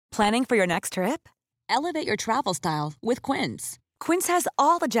Planning for your next trip? Elevate your travel style with Quince. Quince has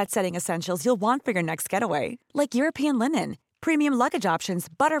all the jet-setting essentials you'll want for your next getaway, like European linen, premium luggage options,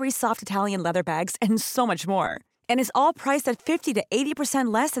 buttery soft Italian leather bags, and so much more. And is all priced at 50 to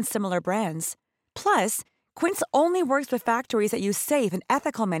 80% less than similar brands. Plus, Quince only works with factories that use safe and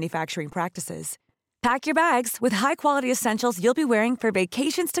ethical manufacturing practices. Pack your bags with high-quality essentials you'll be wearing for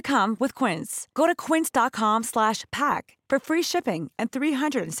vacations to come with Quince. Go to quince.com/pack for free shipping and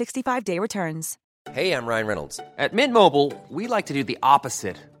 365-day returns. Hey, I'm Ryan Reynolds. At Mint Mobile, we like to do the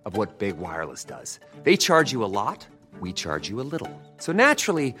opposite of what Big Wireless does. They charge you a lot, we charge you a little. So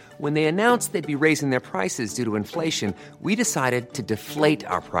naturally, when they announced they'd be raising their prices due to inflation, we decided to deflate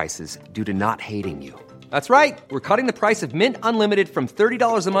our prices due to not hating you. That's right. We're cutting the price of Mint Unlimited from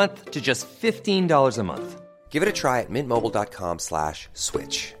 $30 a month to just $15 a month. Give it a try at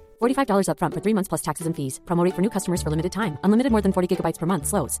mintmobile.com/switch. $45 up front for 3 months plus taxes and fees. Promo rate for new customers for limited time. Unlimited more than 40 gigabytes per month.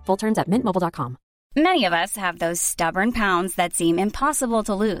 Slows full terms at mintmobile.com. Many of us have those stubborn pounds that seem impossible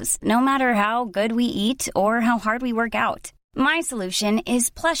to lose, no matter how good we eat or how hard we work out. My solution is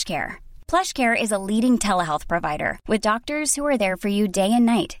PlushCare. PlushCare is a leading telehealth provider with doctors who are there for you day and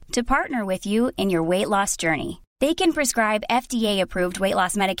night to partner with you in your weight loss journey. They can prescribe FDA-approved weight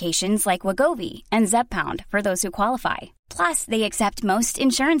loss medications like Wegovy and Zepbound for those who qualify. Plus, they accept most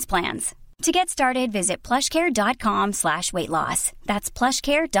insurance plans. To get started, visit plushcare.com/weightloss. That's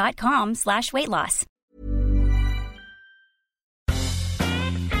plushcare.com/weightloss.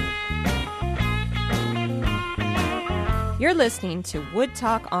 You're listening to Wood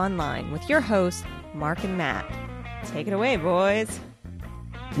Talk Online with your hosts, Mark and Matt. Take it away, boys.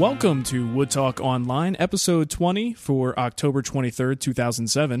 Welcome to Wood Talk Online, episode 20 for October 23rd,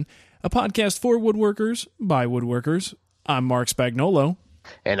 2007, a podcast for woodworkers by woodworkers. I'm Mark Spagnolo.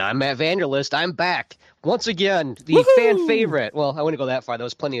 And I'm Matt Vanderlist. I'm back. Once again, the Woohoo! fan favorite. Well, I wouldn't go that far. There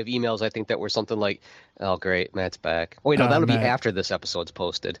was plenty of emails, I think, that were something like, oh, great, Matt's back. Oh, wait, no, that'll be after this episode's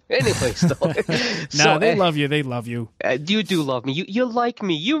posted. Anyway, still. No, they love you. They love you. You do love me. You like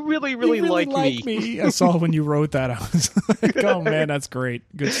me. You really like me. I saw when you wrote that. I was like, oh, man, that's great.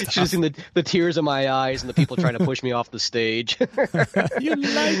 Good stuff. Should have seen the tears in my eyes and the people trying to push me off the stage. You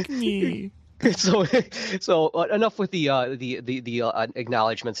like me. So enough with the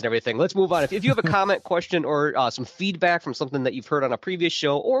acknowledgments and everything. Let's move on. If you have a comment, question, or some feedback from something that you've heard on a previous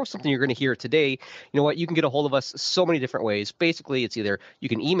show or something you're going to hear today, you know what? You can get a hold of us so many different ways. Basically, it's either you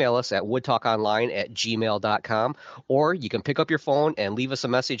can email us at woodtalkonline@gmail.com, or you can pick up your phone and leave us a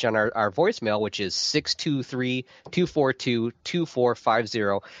message on our voicemail, which is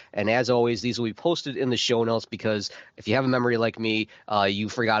 623-242-2450. And as always, these will be posted in the show notes because if you have a memory like me, you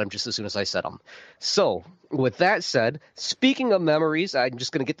forgot them just as soon as I said them. So, with that said, speaking of memories, I'm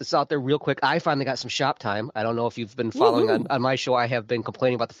just going to get this out there real quick. I finally got some shop time. I don't know if you've been following on my show. I have been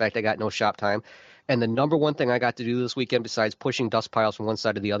complaining about the fact I got no shop time. And the number one thing I got to do this weekend, besides pushing dust piles from one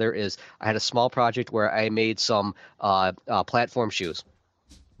side to the other, is I had a small project where I made some platform shoes.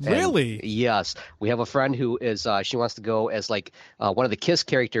 Really? And yes. We have a friend who is, she wants to go as like one of the KISS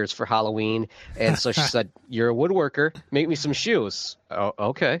characters for Halloween. And so she said, you're a woodworker, make me some shoes. Oh,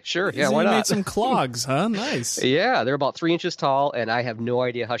 okay, sure. Yeah, so why you not? made some clogs, huh? Nice. Yeah, they're about 3 inches tall, and I have no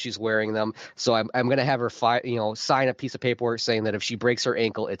idea how she's wearing them. So I'm going to have her sign a piece of paperwork saying that if she breaks her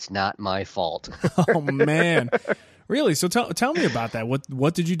ankle, it's not my fault. Oh, man. Really? So tell me about that.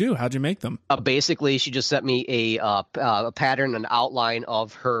 What did you do? How'd you make them? Basically, she just sent me a pattern, an outline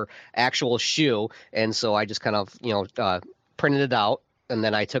of her actual shoe, and so I just kind of printed it out, and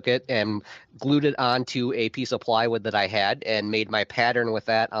then I took it and glued it onto a piece of plywood that I had and made my pattern with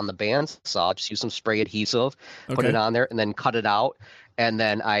that on the bandsaw. Just use some spray adhesive, put it on there, and then cut it out. And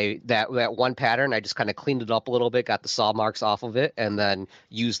then that one pattern, I just kind of cleaned it up a little bit, got the saw marks off of it, and then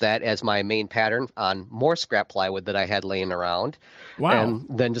used that as my main pattern on more scrap plywood that I had laying around. Wow. And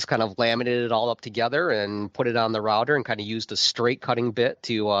then just kind of laminated it all up together and put it on the router and kind of used a straight cutting bit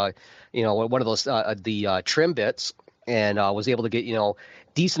to, one of those, the trim bits, and was able to get,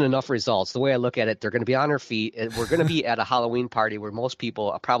 decent enough results. The way I look at it, they're going to be on her feet. And we're going to be at a Halloween party where most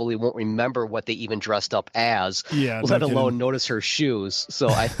people probably won't remember what they even dressed up as, let alone notice her shoes. So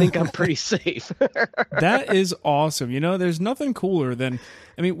I think I'm pretty safe. That is awesome. There's nothing cooler than,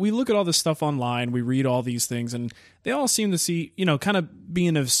 we look at all this stuff online, we read all these things, and they all seem to see, kind of be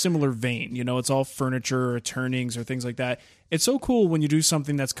in a similar vein. It's all furniture or turnings or things like that. It's so cool when you do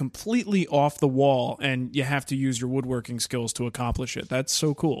something that's completely off the wall and you have to use your woodworking skills to accomplish it. That's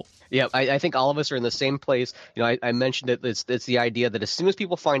so cool. Yeah, I think all of us are in the same place. I mentioned it. It's the idea that as soon as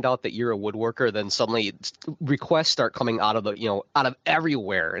people find out that you're a woodworker, then suddenly requests start coming out of out of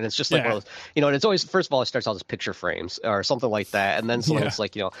everywhere, and it's just like one of those, and it's always, first of all, it starts out as picture frames or something like that, and then it's like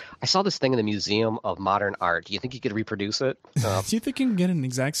like, I saw this thing in the Museum of Modern Art. Do you think you could reproduce it? Do you think you can get an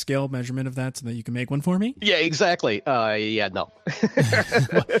exact scale measurement of that so that you can make one for me? Yeah, exactly. Yeah, no.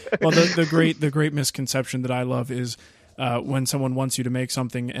 Well, the great misconception that I love is when someone wants you to make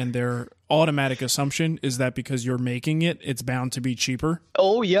something and their automatic assumption is that because you're making it, it's bound to be cheaper.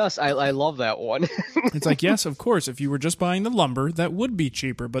 Oh, yes. I love that one. It's like, yes, of course, if you were just buying the lumber, that would be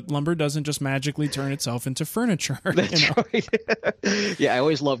cheaper, but lumber doesn't just magically turn itself into furniture. That's right. Yeah, I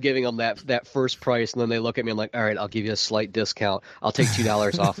always love giving them that first price, and then they look at me and I'm like, all right, I'll give you a slight discount. I'll take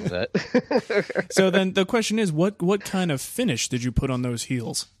 $2 off of it. So then the question is, what kind of finish did you put on those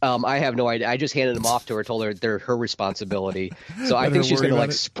heels? I have no idea. I just handed them off to her, told her they're her responsibility. So I think she's going to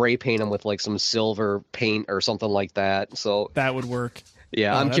like spray paint them with like some silver paint or something like that. So that would work.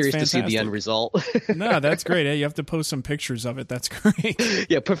 Yeah, I'm curious to see the end result. No, that's great. Hey, you have to post some pictures of it. That's great.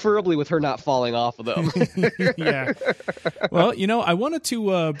 Yeah, preferably with her not falling off of them. Yeah. Well, I wanted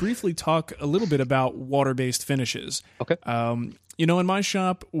to briefly talk a little bit about water-based finishes. Okay. In my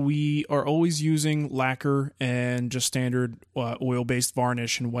shop, we are always using lacquer and just standard oil-based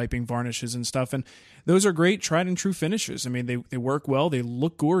varnish and wiping varnishes and stuff. And those are great tried and true finishes. I mean, they work well. They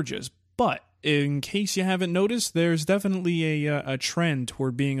look gorgeous. But in case you haven't noticed, there's definitely a trend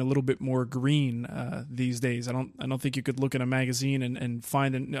toward being a little bit more green these days. I don't think you could look at a magazine and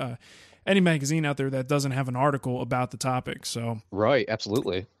find any magazine out there that doesn't have an article about the topic. So right,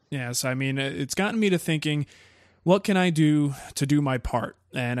 absolutely. Yes, I mean, it's gotten me to thinking, what can I do to do my part?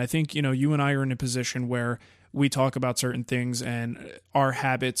 And I think, you and I are in a position where we talk about certain things and our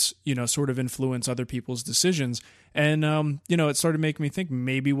habits, sort of influence other people's decisions. And, it started making me think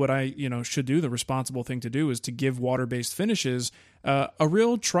maybe what I, should do, the responsible thing to do is to give water-based finishes a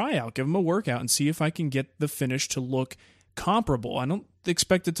real tryout, give them a workout and see if I can get the finish to look comparable. I don't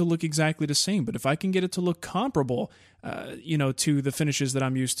expect it to look exactly the same, but if I can get it to look comparable, to the finishes that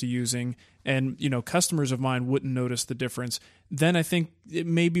I'm used to using and, customers of mine wouldn't notice the difference, then I think it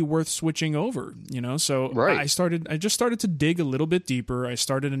may be worth switching over, So right. I just started to dig a little bit deeper. I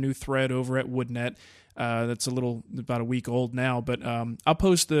started a new thread over at WoodNet. That's about a week old now, but I'll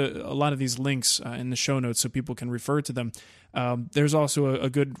post a lot of these links in the show notes so people can refer to them. There's also a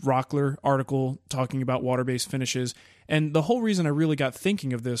good Rockler article talking about water-based finishes. And the whole reason I really got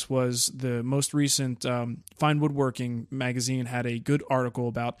thinking of this was the most recent Fine Woodworking magazine had a good article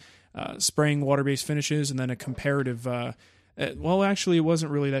about spraying water-based finishes and then a comparative well, actually, it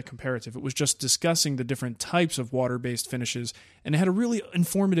wasn't really that comparative. It was just discussing the different types of water-based finishes, and it had a really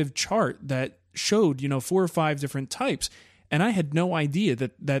informative chart that showed, 4 or 5 different types. And I had no idea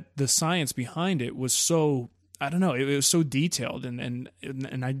that the science behind it was so, I don't know, it was so detailed, and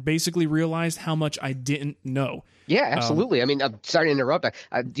I basically realized how much I didn't know. Yeah, absolutely. I mean, I'm sorry to interrupt.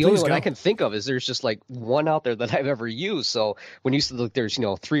 The only one I can think of is there's just like one out there that I've ever used. So when you said look, there's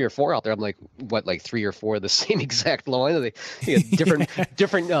 3 or 4 out there, I'm like, what, like 3 or 4 of the same exact line? Are they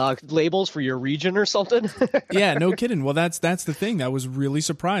different labels for your region or something? Yeah, no kidding. Well, that's the thing. I was really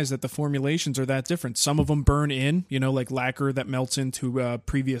surprised that the formulations are that different. Some of them burn in, like lacquer that melts into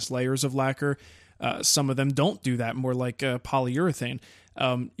previous layers of lacquer. Some of them don't do that, more like polyurethane.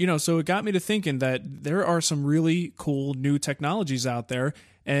 So it got me to thinking that there are some really cool new technologies out there.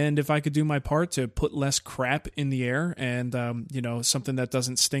 And if I could do my part to put less crap in the air and, something that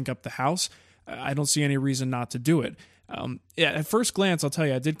doesn't stink up the house, I don't see any reason not to do it. At first glance, I'll tell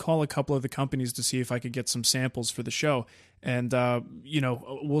you, I did call a couple of the companies to see if I could get some samples for the show. And,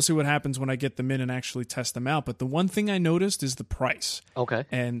 we'll see what happens when I get them in and actually test them out. But the one thing I noticed is the price. Okay.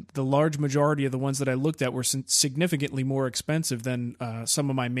 And the large majority of the ones that I looked at were significantly more expensive than some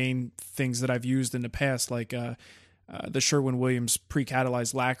of my main things that I've used in the past, like the Sherwin-Williams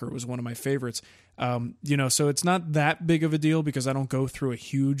pre-catalyzed lacquer was one of my favorites. So it's not that big of a deal because I don't go through a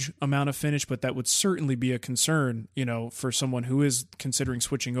huge amount of finish, but that would certainly be a concern, for someone who is considering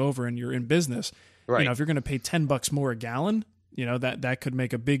switching over and you're in business. Right. If you're going to pay $10 more a gallon, that could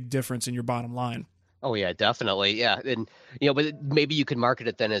make a big difference in your bottom line. Oh yeah, definitely. Yeah. And, but maybe you could market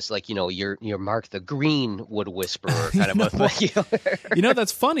it then as like, you're Mark the Green Wood Whisperer kind of a thing.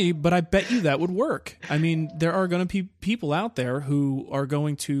 That's funny, but I bet you that would work. I mean, there are going to be people out there who are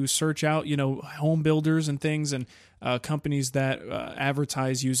going to search out, home builders and things and companies that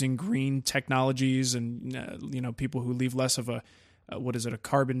advertise using green technologies and, people who leave less of a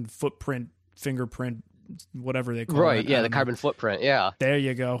carbon footprint, fingerprint, whatever they call Right, it. yeah, the carbon footprint, yeah. There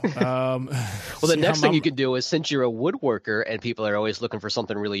you go. Well, the next thing you can do is, since you're a woodworker and people are always looking for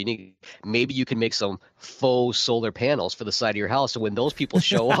something really unique, maybe you can make some faux solar panels for the side of your house. So when those people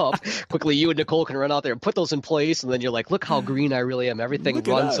show up, quickly you and Nicole can run out there and put those in place, and then you're like, look how green I really am. Everything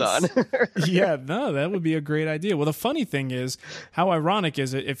runs on. Yeah, no, that would be a great idea. Well, the funny thing is, how ironic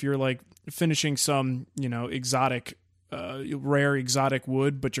is it if you're like finishing some, exotic, rare exotic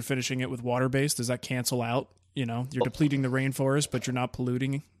wood, but you're finishing it with water-based? Does that cancel out? You're depleting the rainforest, but you're not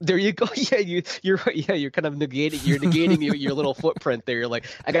polluting. There you go. Yeah, you're right. Yeah, you're kind of negating your little footprint there. You're like,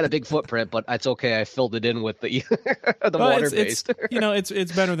 I got a big footprint, but it's okay. I filled it in with the water based.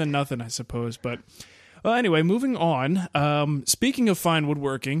 It's better than nothing, I suppose. But well, anyway, moving on. Speaking of fine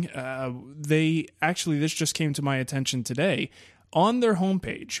woodworking, this just came to my attention today. On their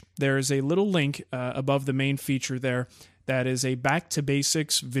homepage, there is a little link above the main feature there that is a Back to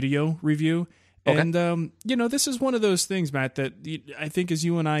Basics video review. Okay. And, this is one of those things, Matt, that I think as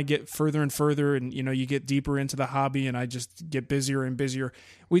you and I get further and further and, you get deeper into the hobby and I just get busier and busier,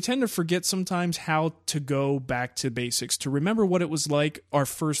 we tend to forget sometimes how to go back to basics, to remember what it was like our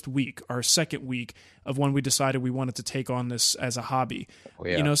first week, our second week of when we decided we wanted to take on this as a hobby. Oh,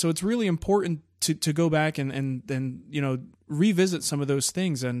 yeah. So it's really important to go back and revisit some of those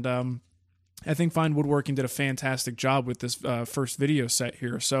things. And I think Fine Woodworking did a fantastic job with this first video set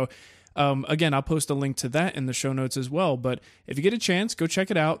here. So again, I'll post a link to that in the show notes as well. But if you get a chance, go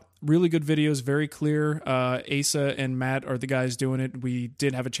check it out. Really good videos, very clear. Asa and Matt are the guys doing it. We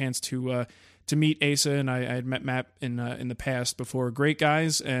did have a chance to meet Asa, and I had met Matt in the past before. Great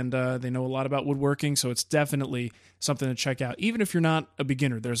guys, and they know a lot about woodworking, so it's definitely something to check out. Even if you're not a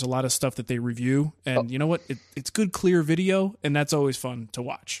beginner, there's a lot of stuff that they review, and you know what? It's good, clear video, and that's always fun to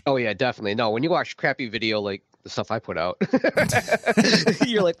watch. Oh, yeah, definitely. No, when you watch crappy video like the stuff I put out,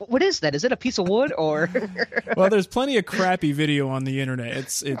 you're like, what is that? Is it a piece of wood or? Well, there's plenty of crappy video on the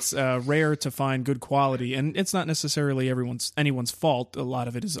internet. It's rare to find good quality, and it's not necessarily anyone's fault. A lot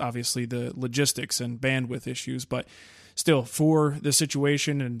of it is obviously the logistics and bandwidth issues, but still, for the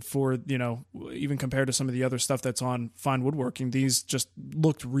situation and for, even compared to some of the other stuff that's on Fine Woodworking, these just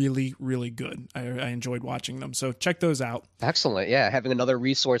looked really, really good. I enjoyed watching them. So check those out. Excellent. Yeah. Having another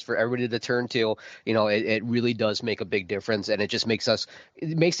resource for everybody to turn to, it really does make a big difference. And it just makes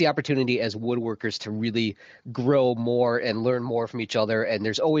the opportunity as woodworkers to really grow more and learn more from each other. And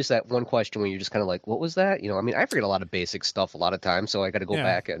there's always that one question when you're just kind of like, what was that? I forget a lot of basic stuff a lot of times. So I got to go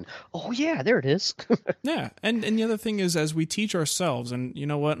back and, oh yeah, there it is. Yeah. And the other thing is, as we teach ourselves, and you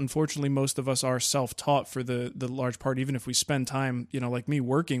know what, unfortunately most of us are self-taught for the large part, even if we spend time, like me,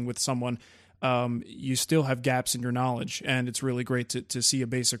 working with someone, you still have gaps in your knowledge, and it's really great to see a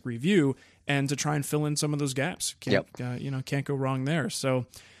basic review and to try and fill in some of those gaps. Can't go wrong there. So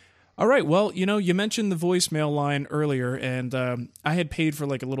all right, well, you mentioned the voicemail line earlier, and I had paid for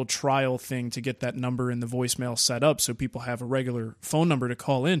like a little trial thing to get that number in the voicemail set up so people have a regular phone number to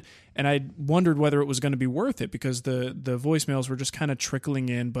call in, and I wondered whether it was going to be worth it because the voicemails were just kind of trickling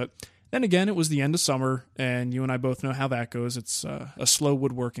in, but then again, it was the end of summer, and you and I both know how that goes. It's a slow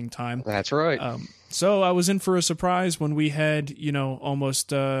woodworking time. That's right. So I was in for a surprise when we had, almost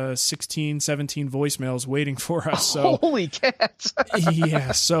 16, 17 voicemails waiting for us. So holy cats.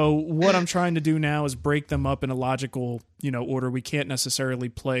 Yeah. So what I'm trying to do now is break them up in a logical, order. We can't necessarily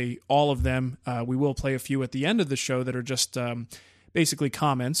play all of them. We will play a few at the end of the show that are just basically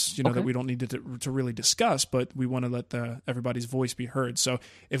comments, that we don't need to really discuss, but we want to let everybody's voice be heard. So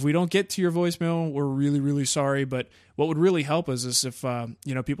if we don't get to your voicemail, we're really, really sorry. But what would really help us is if,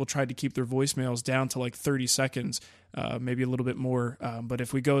 people tried to keep their voicemails down to like 30 seconds, maybe a little bit more. But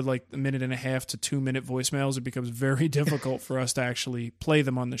if we go like a minute and a half to 2 minute voicemails, it becomes very difficult for us to actually play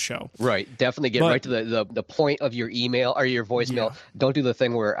them on the show. Right. Definitely get right to the point of your email or your voicemail. Yeah. Don't do the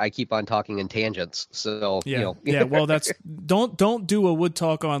thing where I keep on talking in tangents. So, yeah. Well, don't do a Wood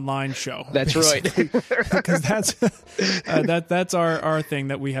Talk Online show. That's right. Because that's our thing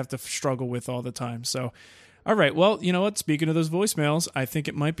that we have to struggle with all the time. So, all right, well, you know what? Speaking of those voicemails, I think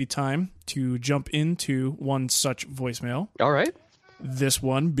it might be time to jump into one such voicemail. All right. This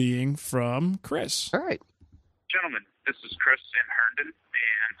one being from Chris. All right. Gentlemen, this is Chris in Herndon,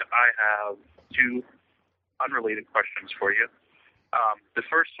 and I have two unrelated questions for you. The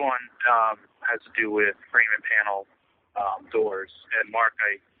first one has to do with frame and panel doors. And Mark,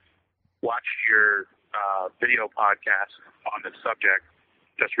 I watched your video podcast on this subject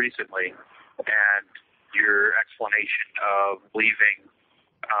just recently, and your explanation of leaving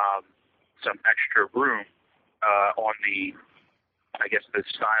some extra room on the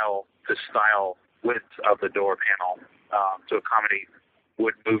style width of the door panel to accommodate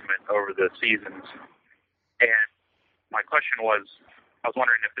wood movement over the seasons. And my question was, I was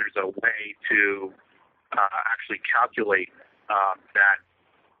wondering if there's a way to actually calculate that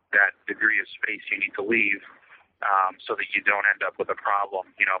degree of space you need to leave so that you don't end up with a problem.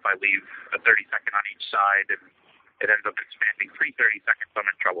 You know, if I leave a 30-second on each side and it ends up expanding 3 30 seconds, I'm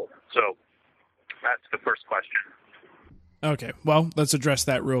in trouble. So that's the first question. Okay, well, let's address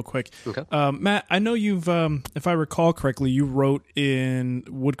that real quick. Okay. Matt, I know you've, if I recall correctly, you wrote in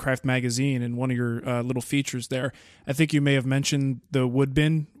Woodcraft Magazine in one of your little features there. I think you may have mentioned the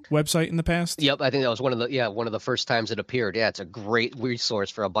Woodbin website in the past. Yep, I think that was one of the first times it appeared. Yeah, it's a great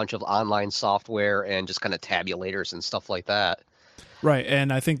resource for a bunch of online software and just kind of tabulators and stuff like that. Right,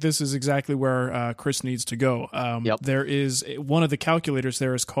 and I think this is exactly where Chris needs to go. Yep. There is one of the calculators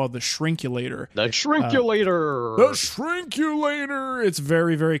there is called the Shrinkulator. The Shrinkulator. The Shrinkulator. It's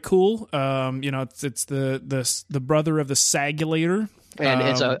very, very cool. You know, it's the brother of the Sagulator, and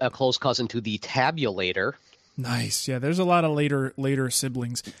it's a close cousin to the Tabulator. Nice. Yeah, there's a lot of later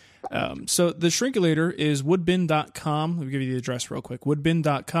siblings. So the Shrinkulator is woodbin.com. Let me give you the address real quick.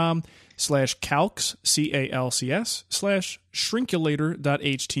 woodbin.com/calcs,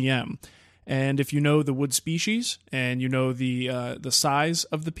 CALCS/shrinkulator.htm. And if you know the wood species and you know the size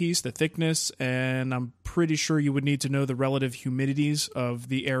of the piece, the thickness, and I'm pretty sure you would need to know the relative humidities of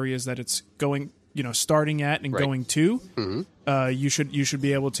the areas that it's going, you know, starting at and going to, you should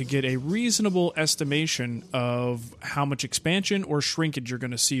be able to get a reasonable estimation of how much expansion or shrinkage you're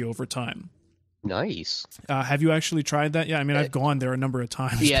going to see over time. Nice. Have you actually tried that? Yeah, I mean, I've gone there a number of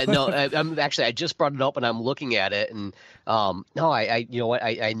times. Yeah, no, I just brought it up and I'm looking at it, and I you know what,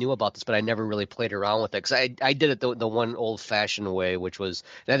 I knew about this, but I never really played around with it because I did it the one old fashioned way, which was,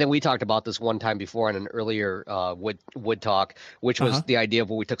 and I think we talked about this one time before in an earlier wood talk, which was the idea of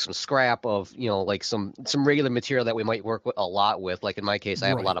where we took some scrap of, you know, like some regular material that we might work with a lot with, like in my case, I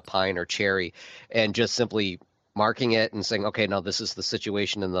have a lot of pine or cherry, and just simply marking it and saying, okay, now this is the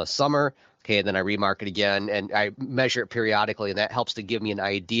situation in the summer. Okay, and then I remark it again, and I measure it periodically, and that helps to give me an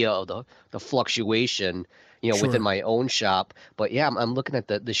idea of the fluctuation, you know, within my own shop. But yeah, I'm looking at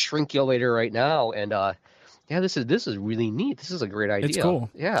the Shrinkulator right now, and yeah, this is really neat. This is a great idea. It's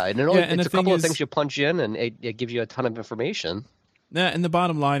cool. Yeah, and it's a couple of things you punch in, and it gives you a ton of information. Yeah, and the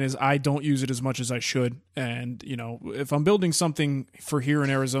bottom line is I don't use it as much as I should. And, you know, if I'm building something for here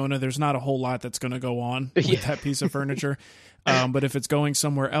in Arizona, there's not a whole lot that's going to go on with that piece of furniture. But if it's going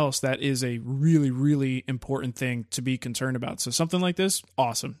somewhere else, that is a really, really important thing to be concerned about. So something like this,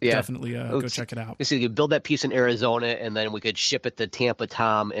 awesome. Yeah. Definitely go check it out. So you could build that piece in Arizona, and then we could ship it to Tampa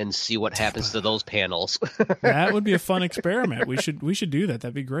Tom and see what happens to those panels. That would be a fun experiment. We should do that.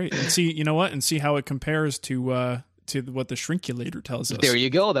 That'd be great. And see, you know what? And see how it compares to what the Shrinkulator tells us. There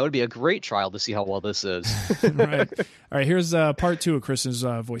you go. That would be a great trial to see how well this is. Right. All right. Here's part 2 of Chris's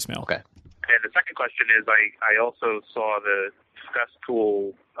voicemail. Okay. And the second question is, I also saw the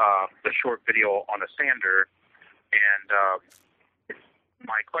Festool, the short video on a sander, and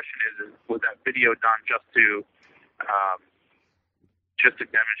my question is was that video done just to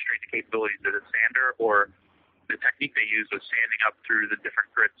demonstrate the capabilities of the sander, or the technique they used was sanding up through the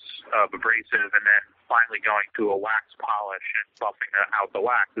different grits of abrasive and then finally going to a wax polish and buffing out the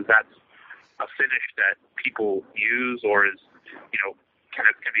wax? Is that a finish that people use, or is, you know, can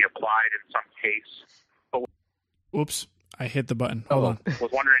be applied in some case? Oops, I hit the button. Hold on. I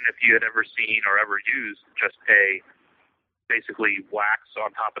was wondering if you had ever seen or ever used just basically wax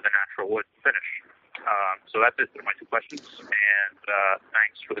on top of the natural wood finish. So that's it. Those are my 2 questions, and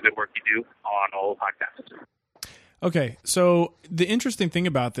thanks for the good work you do on all the podcasts. Okay, so the interesting thing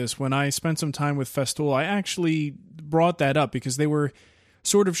about this, when I spent some time with Festool, I actually brought that up because they were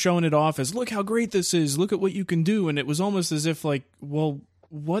sort of showing it off as, look how great this is, look at what you can do, and it was almost as if like, well,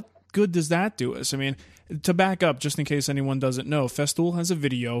 what good does that do us? I mean, to back up, just in case anyone doesn't know, Festool has a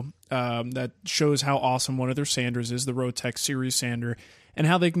video that shows how awesome one of their sanders is, the Rotex series sander, and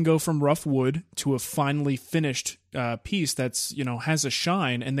how they can go from rough wood to a finely finished piece that's, you know, has a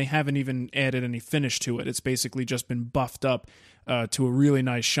shine, and they haven't even added any finish to it. It's basically just been buffed up to a really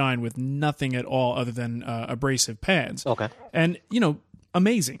nice shine with nothing at all other than abrasive pads. Okay. And, you know,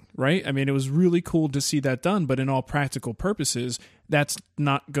 amazing, right? I mean, it was really cool to see that done, but in all practical purposes, that's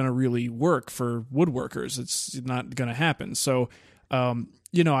not going to really work for woodworkers. It's not going to happen. So,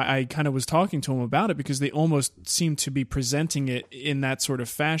 you know, I kind of was talking to them about it because they almost seem to be presenting it in that sort of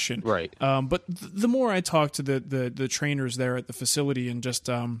fashion. Right. But the more I talked to the trainers there at the facility and just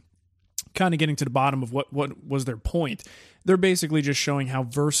kind of getting to the bottom of what was their point, they're basically just showing how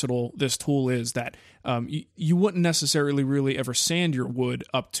versatile this tool is, that you wouldn't necessarily really ever sand your wood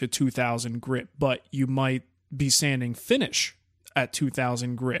up to 2,000 grit, but you might be sanding finish at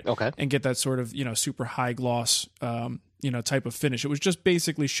 2000 grit and get that sort of, super high gloss, type of finish. It was just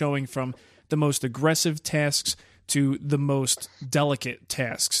basically showing from the most aggressive tasks to the most delicate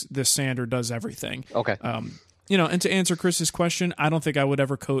tasks. This sander does everything. Okay. And to answer Chris's question, I don't think I would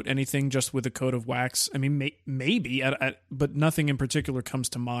ever coat anything just with a coat of wax. I mean, maybe, but nothing in particular comes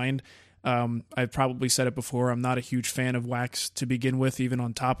to mind. I've probably said it before. I'm not a huge fan of wax to begin with, even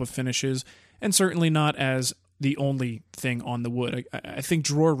on top of finishes, and certainly not as the only thing on the wood. I think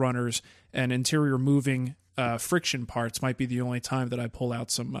drawer runners and interior moving friction parts might be the only time that I pull out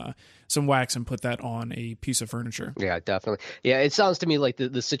some wax and put that on a piece of furniture. Yeah, definitely. Yeah, it sounds to me like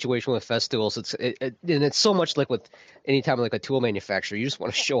the situation with Festool, and it's so much like with any time like a tool manufacturer, you just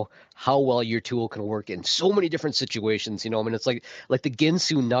want to show how well your tool can work in so many different situations. It's like the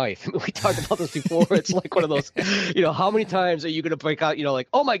Ginsu knife. I mean, we talked about this before. It's like one of those, how many times are you going to break out, like,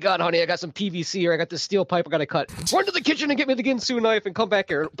 oh my God, honey, I got some PVC or I got this steel pipe I got to cut. Run to the kitchen and get me the Ginsu knife and come back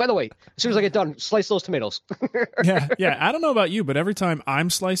here. By the way, as soon as I get done, slice those tomatoes. Yeah. I don't know about you, but every time I'm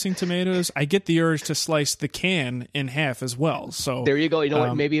slicing tomatoes, I get the urge to slice the can in half as well. So there you go. You know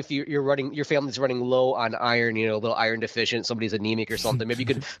what? Maybe if you're running, your family's running low on iron, a little iron deficient, somebody's anemic or something. Maybe you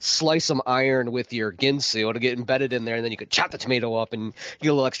could slice some iron with your Ginsu to get embedded in there, and then you could chop the tomato up and get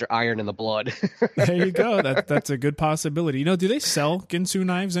a little extra iron in the blood. There you go. That's a good possibility. Do they sell Ginsu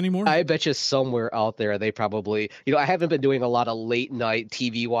knives anymore? I bet you somewhere out there they probably. I haven't been doing a lot of late night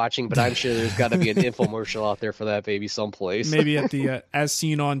TV watching, but I'm sure there's got to be an infomercial out there for that baby someplace. Maybe at the as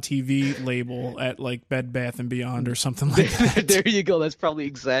seen on TV label at like Bed Bath and Beyond or something like that. There you go. That's probably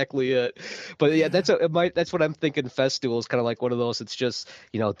exactly it. But yeah, that's what I'm thinking. Festool is kind of like one of those. It's just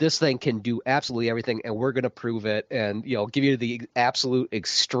this thing can do absolutely everything, and we're going to prove it, and give you the absolute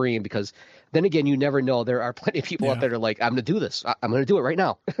extreme, because then again, you never know. There are plenty of people out there that are like, I'm going to do this. I'm going to do it right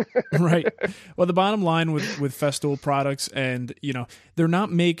now. Right. Well, the bottom line with Festool products, and they're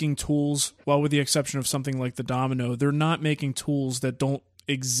not making tools. Well, with the exception of something like the Domino, they're not making tools that don't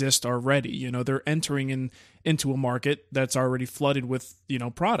exist already. They're entering into a market that's already flooded with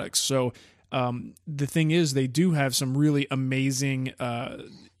products. So the thing is, they do have some really amazing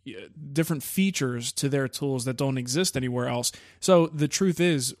different features to their tools that don't exist anywhere else. So the truth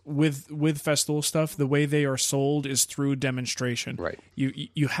is, with Festool stuff, the way they are sold is through demonstration. Right.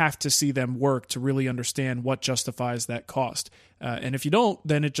 You have to see them work to really understand what justifies that cost. And if you don't,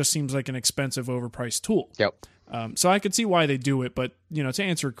 then it just seems like an expensive, overpriced tool. Yep. So I could see why they do it, but to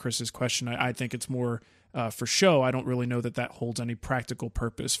answer Chris's question, I think it's more for show. I don't really know that holds any practical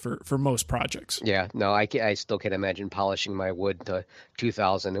purpose for most projects. Yeah, no, I still can't imagine polishing my wood to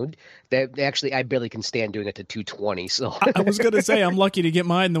 2000. Actually, I barely can stand doing it to 220. So I was going to say, I'm lucky to get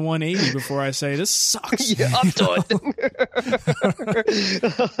mine to 180 before I say this sucks. Yeah, I'm done.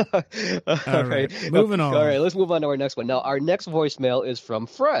 All right, moving on. All right, let's move on to our next one. Now, our next voicemail is from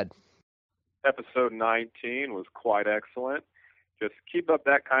Fred. Episode 19 was quite excellent. Just keep up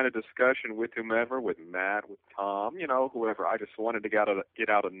that kind of discussion with whomever, with Matt, with Tom, whoever. I just wanted to get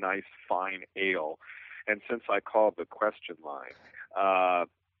out a nice, fine ale. And since I called the question line,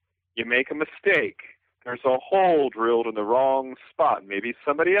 you make a mistake. There's a hole drilled in the wrong spot. Maybe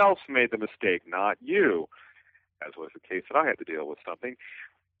somebody else made the mistake, not you, as was the case that I had to deal with something.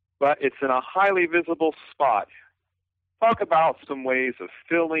 But it's in a highly visible spot. Talk about some ways of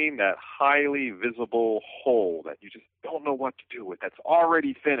filling that highly visible hole that you just don't know what to do with, that's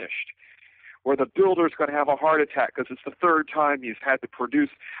already finished, where the builder's going to have a heart attack because it's the third time he's had to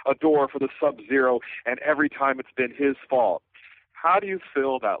produce a door for the Sub-Zero, and every time it's been his fault. How do you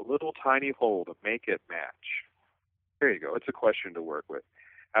fill that little tiny hole to make it match? There you go. It's a question to work with.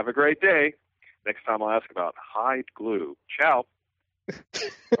 Have a great day. Next time I'll ask about hide glue. Ciao.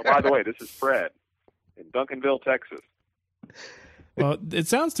 Oh, by the way, this is Fred in Duncanville, Texas. Well, it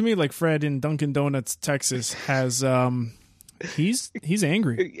sounds to me like Fred in Dunkin' Donuts, Texas, has he's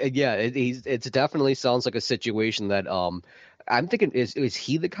angry. Yeah, it definitely sounds like a situation that I'm thinking is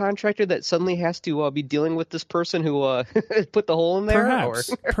he the contractor that suddenly has to be dealing with this person who put the hole in there?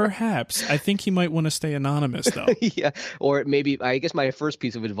 Perhaps. I think he might want to stay anonymous though. Yeah, or maybe I guess my first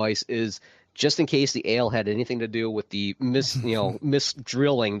piece of advice is, just in case the ale had anything to do with the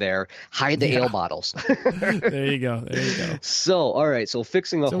mis-drilling there, hide the ale bottles. There you go. So, all right. So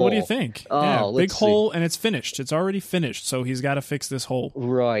fixing a hole. So what do you think? Big hole, and it's finished. It's already finished. So he's got to fix this hole.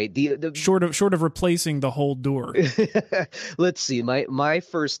 Right. The short of replacing the whole door. Let's see. My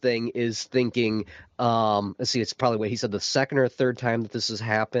first thing is thinking, let's see, it's probably what he said, the second or third time that this has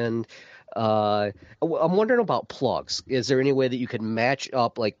happened. I'm wondering about plugs. Is there any way that you could match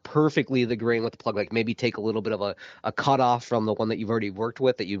up like perfectly the grain with the plug? Like maybe take a little bit of a cutoff from the one that you've already worked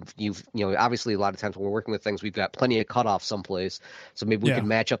with that you've obviously a lot of times when we're working with things we've got plenty of cutoff someplace, so maybe we can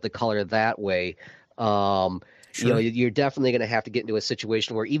match up the color that way. Sure. You're definitely going to have to get into a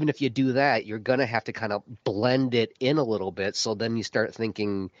situation where even if you do that, you're going to have to kind of blend it in a little bit. So then you start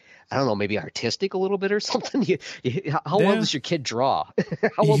thinking, I don't know, maybe artistic a little bit or something. How well does your kid draw?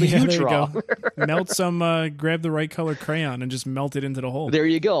 How well do you draw? Melt some, grab the right color crayon and just melt it into the hole. There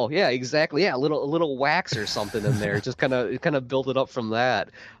you go. Yeah, exactly. Yeah, a little wax or something in there. Just kind of build it up from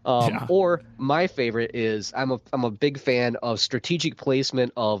that. Or my favorite is I'm a big fan of strategic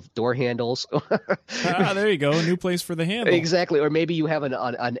placement of door handles. There you go. A new place for the handle. Exactly. Or maybe you have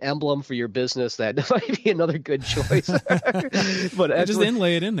an emblem for your business that might be another good choice. But just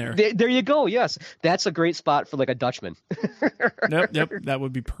inlay it in there. There you go. Yes, that's a great spot for like a Dutchman. Yep, that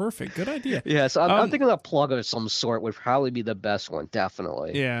would be perfect. Good idea. Yeah, so I'm thinking a plug of some sort would probably be the best one,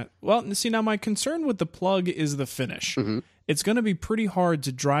 definitely. Yeah. Well, see, now my concern with the plug is the finish. Mm-hmm. It's going to be pretty hard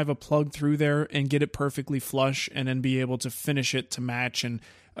to drive a plug through there and get it perfectly flush and then be able to finish it to match and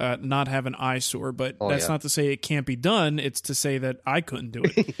not have an eyesore. But that's not to say it can't be done. It's to say that I couldn't do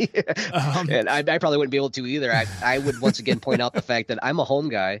it. And I probably wouldn't be able to either. I would once again point out the fact that I'm a home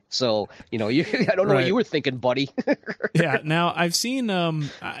guy. So, I don't know what you were thinking, buddy. Yeah. Now, I've seen,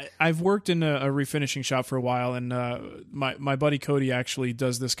 I've worked in a refinishing shop for a while, and my buddy Cody actually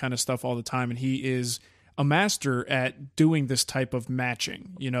does this kind of stuff all the time, and he is a master at doing this type of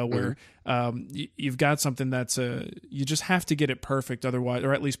matching, where you've got something that's you just have to get it perfect otherwise,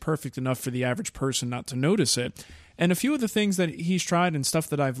 or at least perfect enough for the average person not to notice it. And a few of the things that he's tried and stuff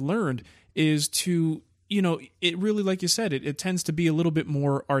that I've learned is to, it really, like you said, it tends to be a little bit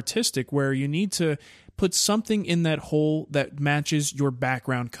more artistic, where you need to put something in that hole that matches your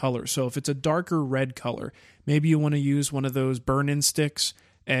background color. So if it's a darker red color, maybe you want to use one of those burn-in sticks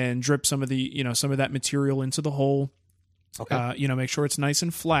and drip some of the, some of that material into the hole. Okay. Make sure it's nice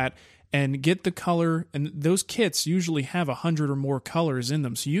and flat and get the color. And those kits usually have 100 or more colors in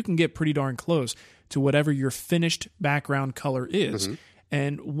them. So you can get pretty darn close to whatever your finished background color is. Mm-hmm.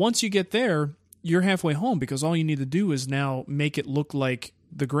 And once you get there, you're halfway home, because all you need to do is now make it look like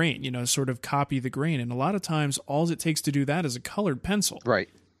the grain, sort of copy the grain. And a lot of times all it takes to do that is a colored pencil. Right.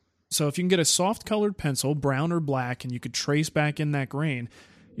 So if you can get a soft colored pencil, brown or black, and you could trace back in that grain,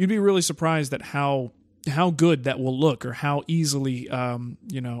 you'd be really surprised at how good that will look, or how easily,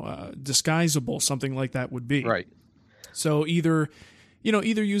 disguisable something like that would be. Right. So either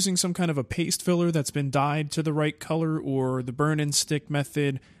using some kind of a paste filler that's been dyed to the right color, or the burn-in stick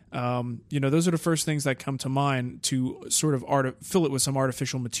method. Those are the first things that come to mind to sort of fill it with some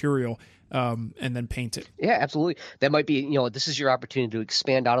artificial material, and then paint it. Yeah, absolutely. That might be, this is your opportunity to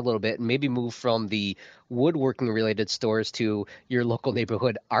expand out a little bit and maybe move from the woodworking related stores to your local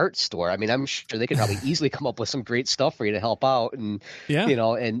neighborhood art store. I mean, I'm sure they could probably easily come up with some great stuff for you to help out, and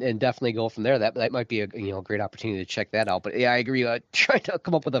and definitely go from there. That might be a great opportunity to check that out. But yeah, I agree. Trying to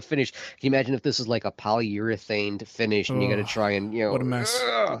come up with a finish. Can you imagine if this is like a polyurethane finish and you got to try and what a mess.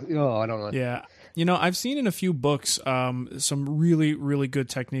 I don't know. Yeah. I've seen in a few books some really, really good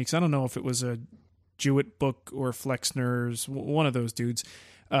techniques. I don't know if it was a Jewett book or Flexner's, one of those dudes,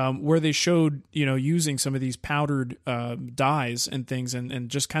 where they showed, using some of these powdered dyes and things, and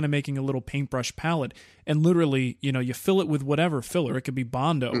just kind of making a little paintbrush palette. And literally, you fill it with whatever filler. It could be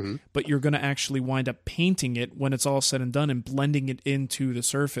Bondo, but you're going to actually wind up painting it when it's all said and done and blending it into the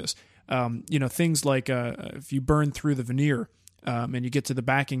surface. Things like if you burn through the veneer, and you get to the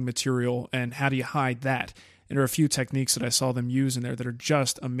backing material, and how do you hide that? And there are a few techniques that I saw them use in there that are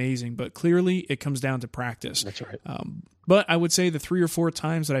just amazing, but clearly it comes down to practice. That's right. But I would say the 3 or 4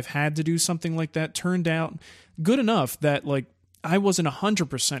 times that I've had to do something like that turned out good enough that, like, I wasn't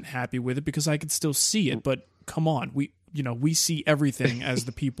 100% happy with it because I could still see it, but come on, we see everything as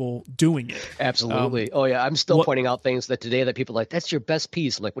the people doing it. Absolutely. I'm still pointing out things that today that people are like, that's your best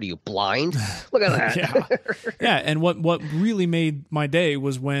piece. I'm like, what are you, blind? Look at that. Yeah. And what really made my day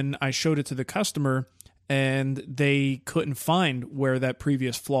was when I showed it to the customer and they couldn't find where that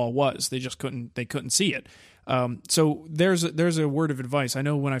previous flaw was. They just couldn't see it. So there's a word of advice. I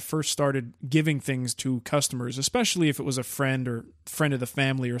know when I first started giving things to customers, especially if it was a friend or friend of the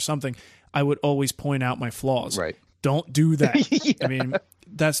family or something, I would always point out my flaws. Right. Don't do that. Yeah. I mean,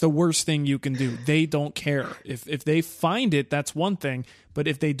 that's the worst thing you can do. They don't care. If they find it, that's one thing. But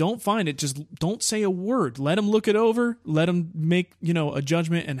if they don't find it, just don't say a word. Let them look it over. Let them make, a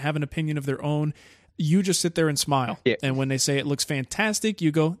judgment and have an opinion of their own. You just sit there and smile. Yeah. And when they say it looks fantastic,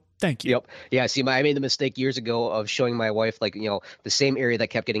 you go, Thank you. Yep. Yeah. See, I made the mistake years ago of showing my wife, like, the same area that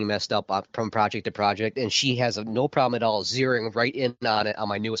kept getting messed up from project to project. And she has no problem at all zeroing right in on it on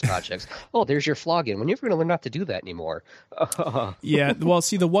my newest projects. Oh, there's your flaw again. When you're going to learn not to do that anymore. Yeah. Well,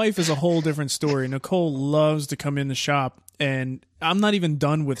 see, the wife is a whole different story. Nicole loves to come in the shop, and I'm not even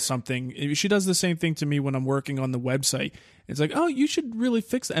done with something. She does the same thing to me when I'm working on the website. It's like, oh, you should really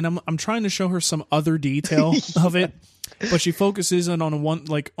fix that. And I'm trying to show her some other detail of it. But she focuses on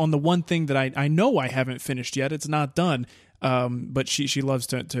the one thing that I know I haven't finished yet. It's not done. But she loves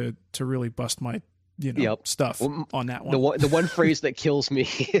to really bust my stuff on that one. The one phrase that kills me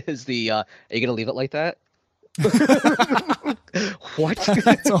is the "Are you going to leave it like that?" What?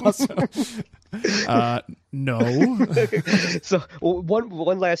 That's awesome. No. So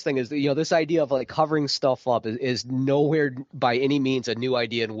one last thing is this idea of like covering stuff up is nowhere by any means a new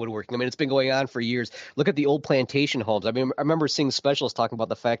idea in woodworking. I mean, it's been going on for years. Look at the old plantation homes. I mean, I remember seeing specialists talking about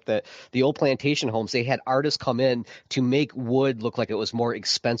the fact that the old plantation homes, they had artists come in to make wood look like it was more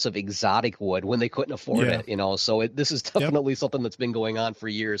expensive exotic wood when they couldn't afford it. So this is definitely something that's been going on for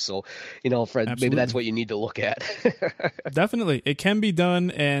years. So Fred, Absolutely. maybe that's what you need to look at. Definitely. It can be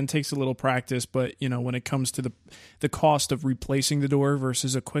done and takes a little practice, but when it comes to the cost of replacing the door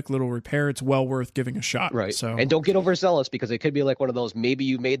versus a quick little repair, it's well worth giving a shot. Right. So, and don't get overzealous, because it could be like one of those, maybe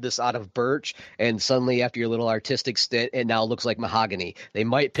you made this out of birch and suddenly after your little artistic stint, it now looks like mahogany. They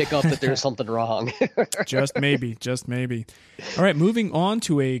might pick up that there's something wrong. Just maybe. All right, moving on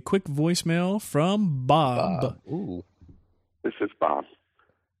to a quick voicemail from Bob. Ooh. This is Bob.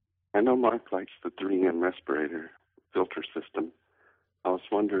 I know Mark likes the 3M respirator filter system. I was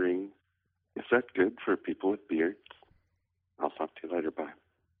wondering, is that good for people with beards? I'll talk to you later. Bye.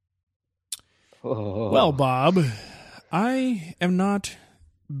 Oh. Well, Bob, I am not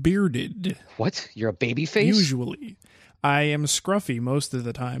bearded. What? You're a baby face? Usually. I am scruffy most of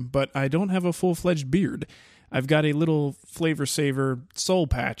the time, but I don't have a full-fledged beard. I've got a little Flavor Saver soul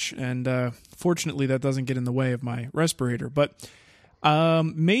patch, and fortunately that doesn't get in the way of my respirator. But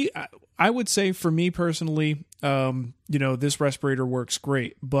I would say for me personally, this respirator works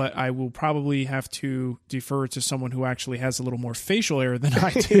great, but I will probably have to defer to someone who actually has a little more facial hair than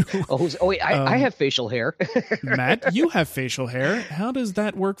I do. Wait, I have facial hair. Matt, you have facial hair. How does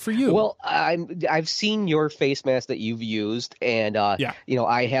that work for you? Well, I've seen your face mask that you've used, and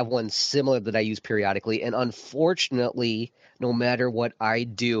I have one similar that I use periodically, and unfortunately, no matter what I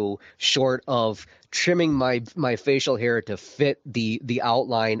do, short of trimming my facial hair to fit the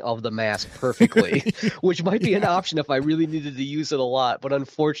outline of the mask perfectly, which might be an option if I really needed to use it a lot. But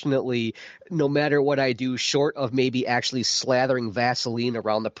unfortunately, no matter what I do, short of maybe actually slathering Vaseline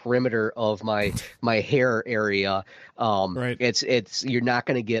around the perimeter of my hair area, right. it's you're not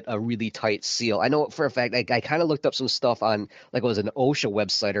going to get a really tight seal. I know for a fact. I kind of looked up some stuff on, like, it was an OSHA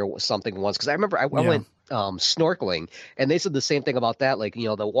website or something once, because I remember I went snorkeling, and they said the same thing about that. Like,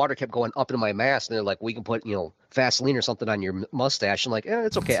 the water kept going up into my mask, and they're like, we can put Vaseline or something on your mustache. I'm like,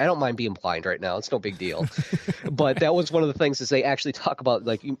 it's okay. I don't mind being blind right now. It's no big deal. But that was one of the things, is they actually talk about,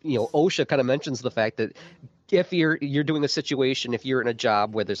 like, OSHA kind of mentions the fact that if you're doing a situation, if you're in a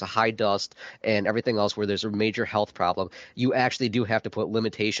job where there's a high dust and everything else, where there's a major health problem, you actually do have to put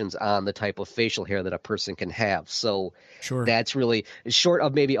limitations on the type of facial hair that a person can have. So sure. That's really short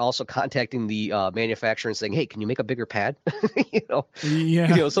of maybe also contacting the manufacturer and saying, hey, can you make a bigger pad? Something a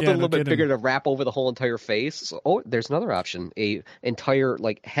little bit bigger to wrap over the whole entire face. So, there's another option, a entire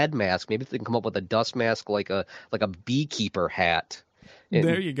like head mask. Maybe they can come up with a dust mask, like a beekeeper hat.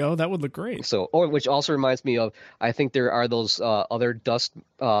 There you go. That would look great. So, which also reminds me of, I think there are those other dust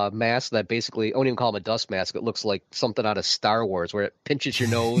masks that basically, I don't even call them a dust mask. It looks like something out of Star Wars, where it pinches your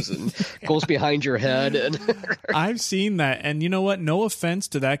nose and goes behind your head. And I've seen that. And you know what? No offense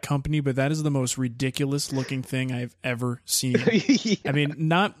to that company, but that is the most ridiculous looking thing I've ever seen. Yeah. I mean,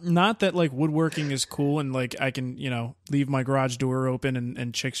 not that like woodworking is cool and like I can, leave my garage door open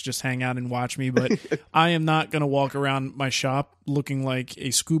and chicks just hang out and watch me, but I am not going to walk around my shop looking like a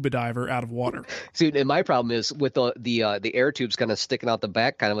scuba diver out of water. See, and my problem is with the air tubes kind of sticking out the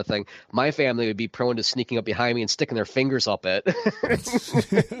back, kind of a thing. My family would be prone to sneaking up behind me and sticking their fingers up it.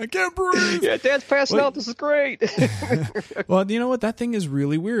 I can't breathe. Yeah, Dad's passing out. This is great. Well, you know what? That thing is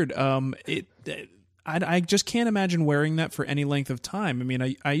really weird. I just can't imagine wearing that for any length of time. I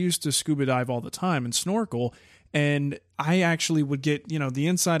mean, I used to scuba dive all the time and snorkel, and I actually would get, the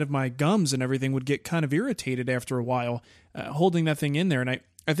inside of my gums and everything would get kind of irritated after a while holding that thing in there. And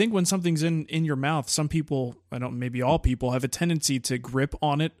I think when something's in your mouth, some people, maybe all people, have a tendency to grip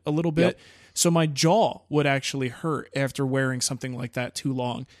on it a little bit. Yep. So my jaw would actually hurt after wearing something like that too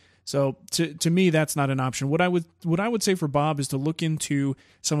long. So to me, that's not an option. What I would say for Bob is to look into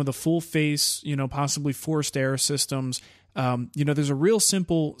some of the full face, possibly forced air systems. There's a real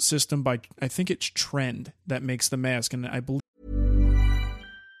simple system by, I think it's Trend, that makes the mask, and I believe.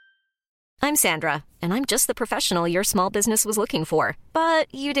 I'm Sandra, and I'm just the professional your small business was looking for.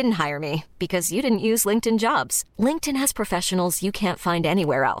 But you didn't hire me because you didn't use LinkedIn Jobs. LinkedIn has professionals you can't find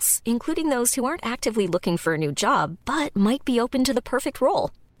anywhere else, including those who aren't actively looking for a new job, but might be open to the perfect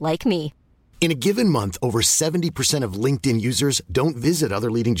role, like me. In a given month, over 70% of LinkedIn users don't visit other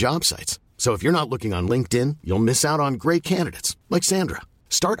leading job sites. So if you're not looking on LinkedIn, you'll miss out on great candidates like Sandra.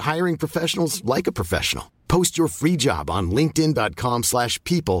 Start hiring professionals like a professional. Post your free job on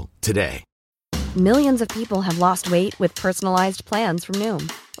linkedin.com/people today. Millions of people have lost weight with personalized plans from Noom.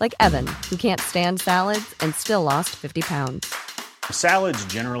 Like Evan, who can't stand salads and still lost 50 pounds. Salads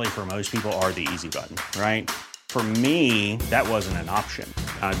generally for most people are the easy button, right? For me, that wasn't an option.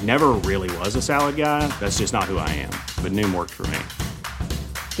 I never really was a salad guy. That's just not who I am. But Noom worked for me.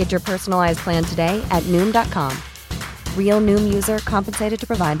 Get your personalized plan today at Noom.com. Real Noom user compensated to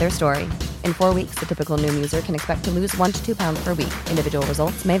provide their story. In 4 weeks, the typical Noom user can expect to lose 1 to 2 pounds per week. Individual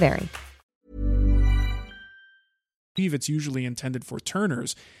results may vary. It's usually intended for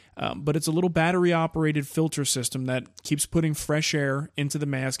turners, but it's a little battery-operated filter system that keeps putting fresh air into the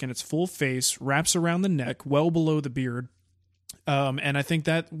mask, and its full face wraps around the neck, well below the beard. And I think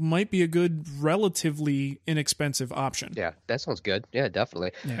that might be a good, relatively inexpensive option. Yeah, that sounds good. Yeah,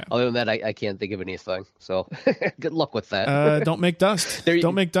 definitely. Yeah. Other than that, I can't think of anything. So good luck with that. Don't make dust.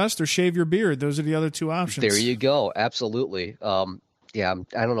 Don't make dust or shave your beard. Those are the other two options. There you go. Absolutely. I don't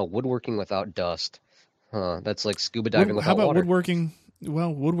know. Woodworking without dust. That's like scuba diving without water. How about woodworking?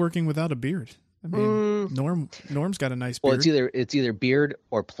 Well, woodworking without a beard. I mean, Norm's got a nice beard. Well, it's either beard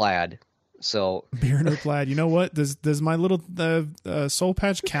or plaid. So beard or plaid. You know what? Does my little soul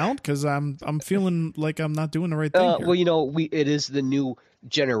patch count? Because I'm feeling like I'm not doing the right thing here. Well, it is the new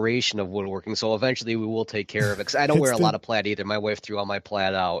generation of woodworking, so eventually we will take care of it. Because I don't wear a lot of plaid either. My wife threw all my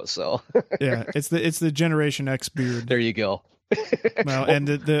plaid out. So yeah, it's the Generation X beard. There you go. Well,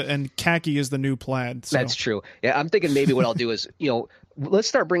 and khaki is the new plaid. So. That's true. Yeah, I'm thinking maybe what I'll do is, let's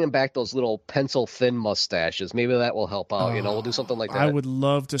start bringing back those little pencil thin mustaches. Maybe that will help out. We'll do something like that. I would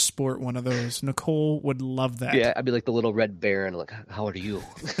love to sport one of those. Nicole would love that. Yeah, I'd be like the little red baron. Like, how old are you?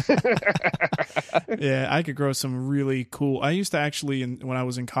 Yeah, I could grow some really cool. I used to actually, when I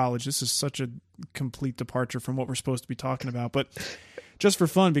was in college, this is such a complete departure from what we're supposed to be talking about, but just for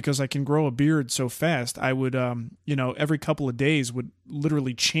fun, because I can grow a beard so fast, I would, every couple of days would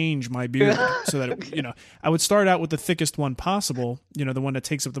literally change my beard so that, I would start out with the thickest one possible, the one that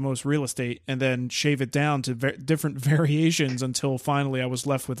takes up the most real estate, and then shave it down to different variations until finally I was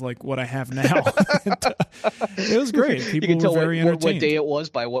left with like what I have now. It was great. People you can tell were very entertained. What day it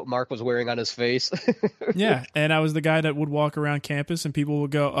was by what Mark was wearing on his face. Yeah, and I was the guy that would walk around campus and people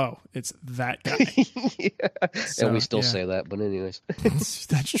would go, "Oh, it's that guy." Yeah. So, and we still say that, but anyways.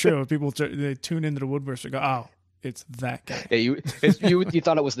 That's true. People they tune into the woodworks and go, "Oh, it's that guy." Yeah, you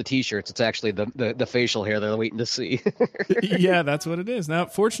thought it was the t-shirts. It's actually the facial hair they're waiting to see. Yeah, that's what it is. Now,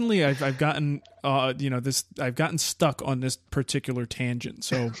 fortunately, I've gotten I've gotten stuck on this particular tangent.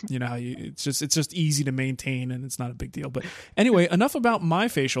 So it's just easy to maintain and it's not a big deal. But anyway, enough about my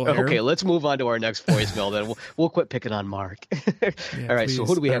facial hair. Okay, let's move on to our next voicemail. Then we'll quit picking on Mark. Yeah, all right. please. So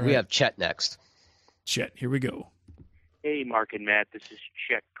who do we have? All We right. have Chet next. Chet, here we go. Hey, Mark and Matt, this is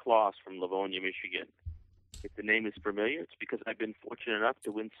Chet Kloss from Livonia, Michigan. If the name is familiar, it's because I've been fortunate enough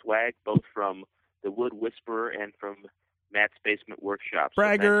to win swag both from the Wood Whisperer and from Matt's Basement Workshop. So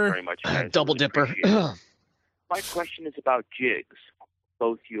Bragger. thanks very much, guys. Double dipper. Appreciate it. My question is about jigs,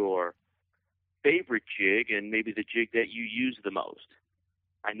 both your favorite jig and maybe the jig that you use the most.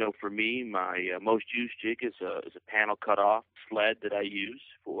 I know for me, my most used jig is a panel cutoff sled that I use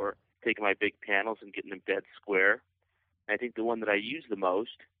for taking my big panels and getting them dead square. I think the one that I use the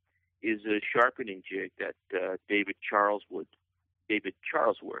most is a sharpening jig that David Charlesworth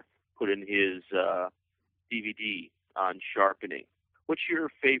put in his DVD on sharpening. What's your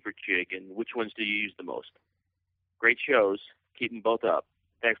favorite jig, and which ones do you use the most? Great shows. Keep them both up.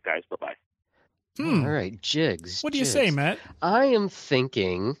 Thanks, guys. Bye-bye. All right, jigs. What do you say, Matt? I am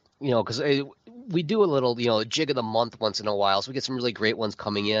thinking, because we do a little, jig of the month once in a while, so we get some really great ones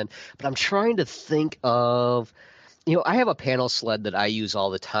coming in. But I'm trying to think of, I have a panel sled that I use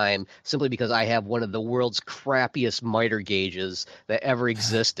all the time simply because I have one of the world's crappiest miter gauges that ever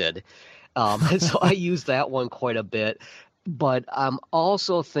existed. So I use that one quite a bit. But I'm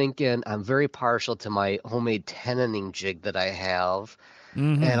also thinking I'm very partial to my homemade tenoning jig that I have.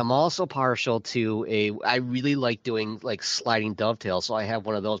 Mm-hmm. And I'm also partial to I really like doing like sliding dovetails, so I have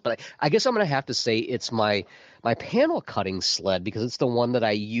one of those. But I guess I'm going to have to say it's my panel cutting sled because it's the one that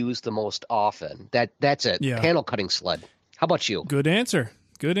I use the most often. That's it. Yeah. Panel cutting sled. How about you? Good answer.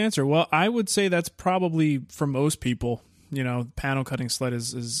 Good answer. Well, I would say that's probably for most people, panel cutting sled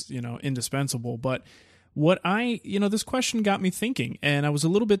is indispensable. But this question got me thinking, and I was a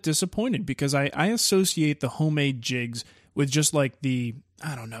little bit disappointed because I associate the homemade jigs with just like the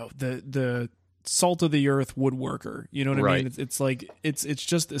salt of the earth woodworker. You know what I mean? It's like it's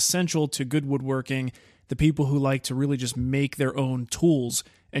just essential to good woodworking. The people who like to really just make their own tools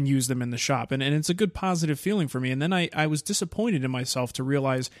and use them in the shop. And it's a good positive feeling for me. And then I was disappointed in myself to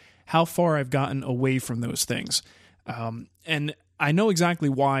realize how far I've gotten away from those things. And I know exactly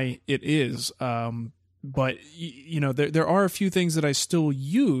why it is. But there are a few things that I still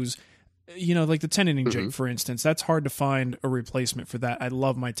use, like the 10-inning jig, for instance. That's hard to find a replacement for that. I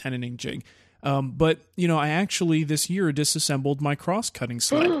love my 10-inning jig. But I actually this year disassembled my cross-cutting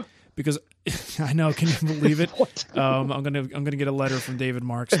sled because I know, can you believe it? I'm gonna get a letter from David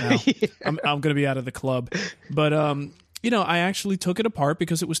Marks now. Yeah. I'm gonna be out of the club. But I actually took it apart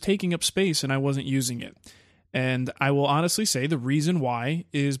because it was taking up space and I wasn't using it. And I will honestly say the reason why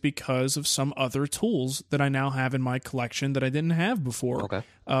is because of some other tools that I now have in my collection that I didn't have before. Okay.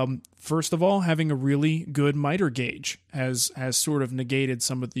 First of all, having a really good miter gauge has sort of negated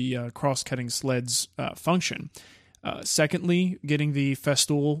some of the cross-cutting sled's function. Secondly, getting the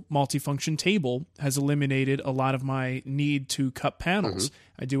Festool multifunction table has eliminated a lot of my need to cut panels.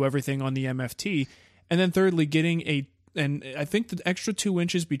 I do everything on the MFT. And then thirdly, and I think the extra 2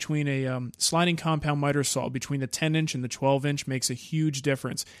 inches between a sliding compound miter saw between the 10-inch and the 12-inch makes a huge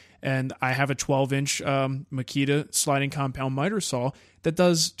difference. And I have a 12-inch Makita sliding compound miter saw that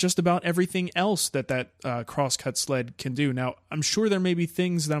does just about everything else that crosscut sled can do. Now, I'm sure there may be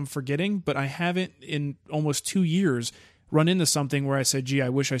things that I'm forgetting, but I haven't in almost 2 years run into something where I said, gee, I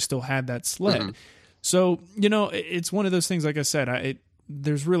wish I still had that sled. So, it's one of those things, like I said,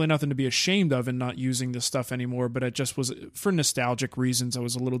 there's really nothing to be ashamed of in not using this stuff anymore, but it just was for nostalgic reasons. I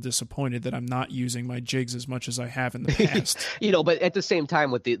was a little disappointed that I'm not using my jigs as much as I have in the past. But at the same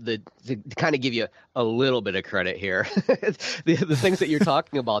time, with the to kind of give you a little bit of credit here, the things that you're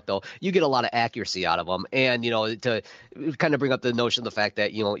talking about, though, you get a lot of accuracy out of them. And, to kind of bring up the notion of the fact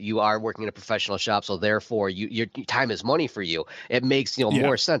that, you are working in a professional shop, so therefore your time is money for you. It makes,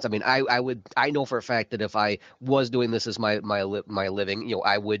 more sense. I mean, I know for a fact that if I was doing this as my living,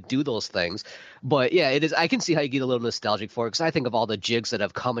 I would do those things. But yeah, it is. I can see how you get a little nostalgic for it because I think of all the jigs that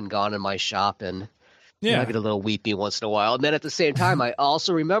have come and gone in my shop, and I get a little weepy once in a while. And then at the same time, I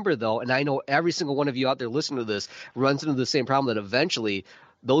also remember, though, and I know every single one of you out there listening to this runs into the same problem, that eventually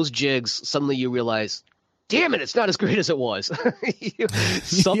those jigs, suddenly you realize, damn it, it's not as great as it was.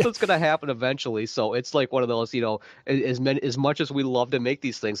 Something's going to happen eventually. So it's like one of those, as much as we love to make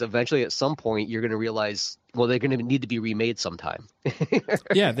these things, eventually at some point you're going to realize, well, they're going to need to be remade sometime.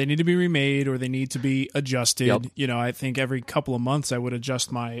 Yeah, they need to be remade or they need to be adjusted. Yep. I think every couple of months I would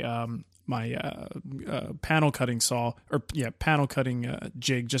adjust my panel cutting saw panel cutting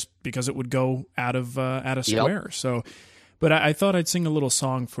jig just because it would go out of square. Yep. So. But I thought I'd sing a little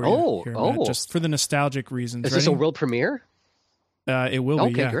song for you here, Matt, just for the nostalgic reasons. Is this a world premiere? It will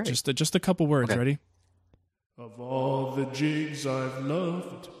be, yeah. Great. Just a couple words. Okay. Ready? Of all the jigs I've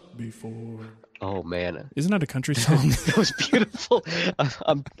loved before. Oh man, isn't that a country song? That was beautiful.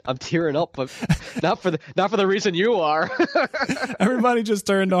 I'm tearing up, but not for the reason you are. Everybody just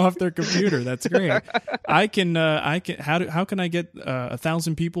turned off their computer. That's great. I can. How can I get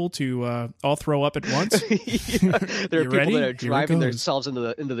 1,000 people to all throw up at once? Yeah, there are people ready? that are driving themselves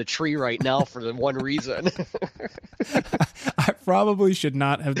into the tree right now for the one reason. I probably should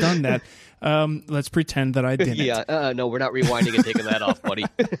not have done that. Let's pretend that I didn't. Yeah, no, we're not rewinding and taking that off, buddy.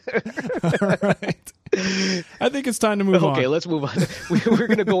 All right. I think it's time to move on. Okay, let's move on. We're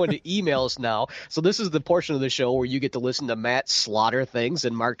going to go into emails now. So this is the portion of the show where you get to listen to Matt slaughter things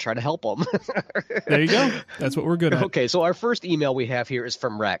and Mark try to help him. There you go. That's what we're good at. Okay, so our first email we have here is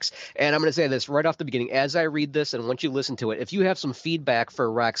from Rex. And I'm going to say this right off the beginning. As I read this and once you listen to it, if you have some feedback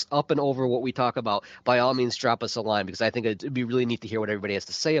for Rex up and over what we talk about, by all means drop us a line because I think it'd be really neat to hear what everybody has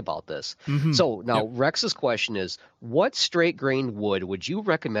to say about this. Mm-hmm. So now Rex's question is, what straight grain wood would you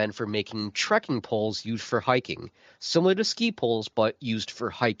recommend for making trekking poles used for hiking, similar to ski poles but used for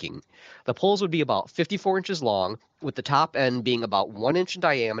hiking? The poles would be about 54 inches long, with the top end being about 1 inch in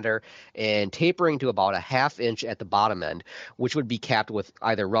diameter and tapering to about a half inch at the bottom end, which would be capped with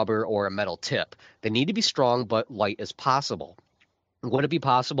either rubber or a metal tip. They need to be strong but light as possible. Would it be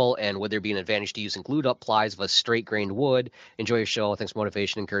possible, and would there be an advantage to using glued up plies of a straight grained wood? Enjoy your show. Thanks for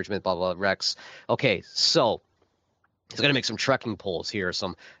motivation, encouragement, blah, blah, Rex. Okay, so he's going to make some trekking poles here.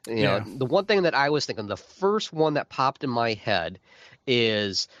 The one thing that I was thinking, the first one that popped in my head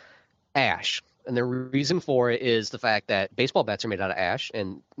is ash. And the reason for it is the fact that baseball bats are made out of ash.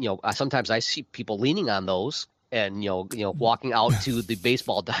 And, sometimes I see people leaning on those and, walking out to the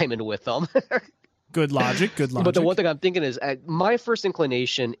baseball diamond with them. Good logic. But the one thing I'm thinking is my first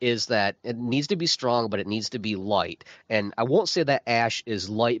inclination is that it needs to be strong, but it needs to be light. And I won't say that ash is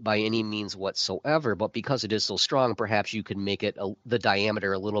light by any means whatsoever, but because it is so strong, perhaps you can make it the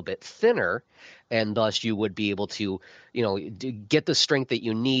diameter a little bit thinner, and thus you would be able to, get the strength that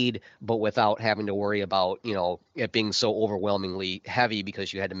you need, but without having to worry about, it being so overwhelmingly heavy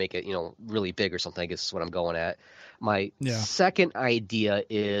because you had to make it, really big or something, I guess is what I'm going at. My second idea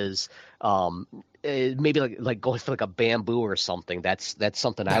is maybe like going for like a bamboo or something. That's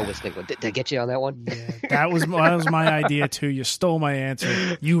something I was thinking. Did I get you on that one? Yeah, that was my idea too. You stole my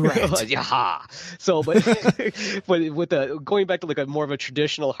answer. You right. Yeah. So, but with going back to like a more of a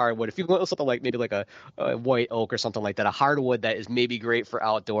traditional hardwood, if you want something like maybe like a white oak or something like that, a hardwood that is maybe great for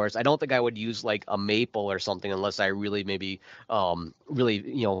outdoors. I don't think I would use like a maple or something unless I really maybe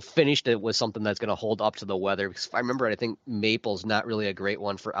finished it with something that's going to hold up to the weather. Because if I remember it, I think maple's not really a great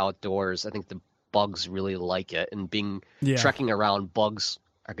one for outdoors. I think the bugs really like it, and trekking around, bugs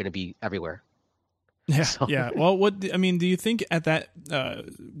are going to be everywhere. Yeah, yeah. Well, do you think at that,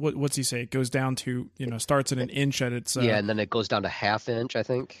 what's he say? It goes down to, starts at an inch at its... and then it goes down to half inch, I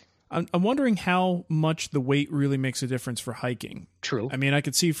think. I'm wondering how much the weight really makes a difference for hiking. True. I mean, I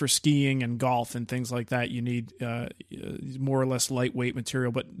could see for skiing and golf and things like that, you need more or less lightweight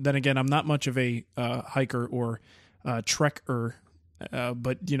material. But then again, I'm not much of a hiker or trekker.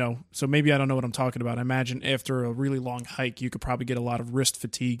 But, so maybe I don't know what I'm talking about. I imagine after a really long hike, you could probably get a lot of wrist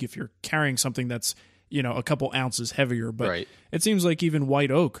fatigue if you're carrying something that's, a couple ounces heavier. But It seems like even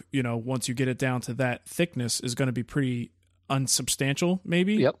white oak, once you get it down to that thickness, is going to be pretty unsubstantial,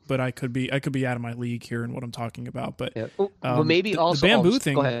 maybe. Yep. But I could be out of my league here in what I'm talking about. But well, maybe also the bamboo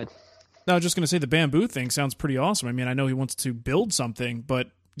thing. Go ahead. No, I was just going to say the bamboo thing sounds pretty awesome. I mean, I know he wants to build something,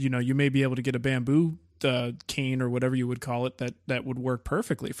 but you may be able to get a bamboo cane or whatever you would call it that would work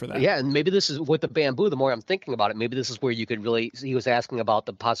perfectly for that. Yeah, and maybe this is with the bamboo, the more I'm thinking about it, maybe this is where you could really, he was asking about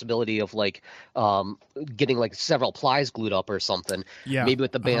the possibility of like getting like several plies glued up or something. Yeah. Maybe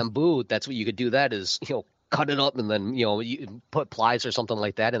with the bamboo, that's what you could do. That is, cut it up and then you put plies or something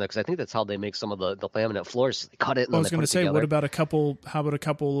like that in there, because I think that's how they make some of the laminate floors. They cut it and I was going to say, together. what about a couple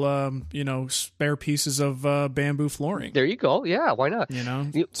spare pieces of bamboo flooring? There you go. Yeah, why not?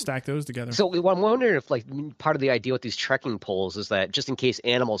 Stack those together. So I'm wondering if like part of the idea with these trekking poles is that just in case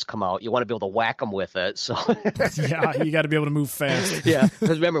animals come out, you want to be able to whack them with it. So yeah, you got to be able to move fast. Yeah,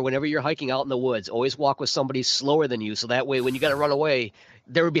 because remember, whenever you're hiking out in the woods, always walk with somebody slower than you, so that way when you got to run away,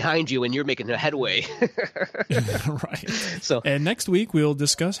 they're behind you and you're making a headway. Right. And next week we'll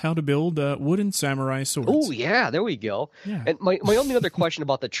discuss how to build wooden samurai swords. Oh yeah, there we go. Yeah. And my only other question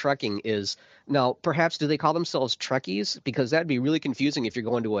about the trekking is, now perhaps do they call themselves Trekkies? Because that'd be really confusing if you're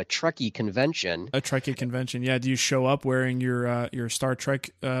going to a Trekkie convention. A Trekkie convention, yeah. Do you show up wearing your Star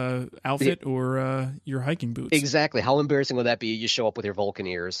Trek outfit or your hiking boots? Exactly. How embarrassing would that be? You show up with your Vulcan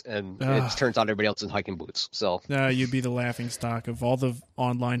ears, and it turns out everybody else is in hiking boots. So you'd be the laughing stock of all the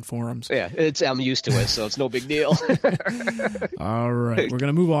online forums. Yeah, I'm used to it, so it's no big deal. All right, we're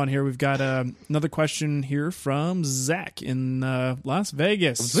gonna move on here. We've got another question here from Zach in Las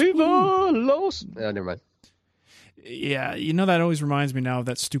Vegas. Viva Los! Never mind. Yeah, that always reminds me now of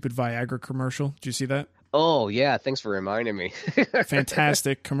that stupid Viagra commercial. Did you see that? Oh, yeah. Thanks for reminding me.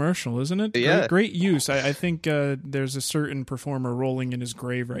 Fantastic commercial, isn't it? Yeah. Great use. I think there's a certain performer rolling in his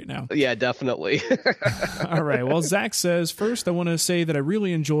grave right now. Yeah, definitely. All right. Well, Zach says, first, I want to say that I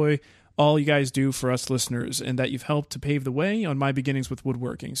really enjoy all you guys do for us listeners and that you've helped to pave the way on my beginnings with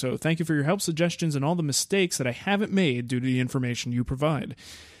woodworking. So thank you for your help, suggestions, and all the mistakes that I haven't made due to the information you provide.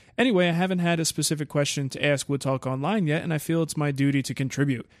 Anyway, I haven't had a specific question to ask Wood Talk Online yet, and I feel it's my duty to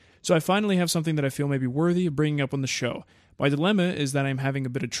contribute. So I finally have something that I feel may be worthy of bringing up on the show. My dilemma is that I'm having a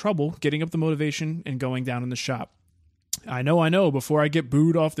bit of trouble getting up the motivation and going down in the shop. I know, before I get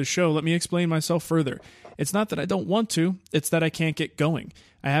booed off the show, let me explain myself further. It's not that I don't want to, it's that I can't get going.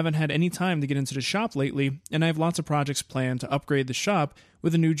 I haven't had any time to get into the shop lately, and I have lots of projects planned to upgrade the shop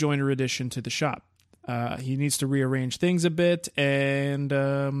with a new joiner addition to the shop. He needs to rearrange things a bit, and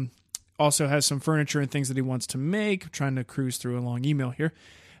also has some furniture and things that he wants to make. I'm trying to cruise through a long email here.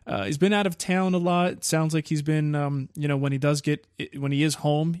 He's been out of town a lot. It sounds like he's been, when he is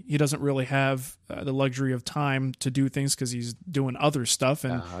home, he doesn't really have the luxury of time to do things because he's doing other stuff.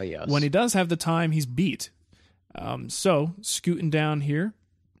 And yes. when he does have the time, he's beat. So scooting down here.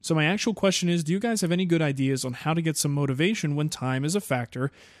 So my actual question is, do you guys have any good ideas on how to get some motivation when time is a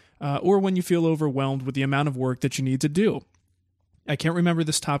factor, or when you feel overwhelmed with the amount of work that you need to do? I can't remember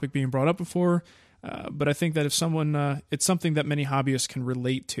this topic being brought up before, but I think that if someone, it's something that many hobbyists can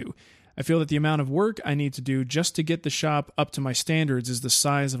relate to. I feel that the amount of work I need to do just to get the shop up to my standards is the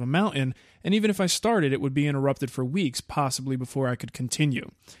size of a mountain, and even if I started, it would be interrupted for weeks, possibly before I could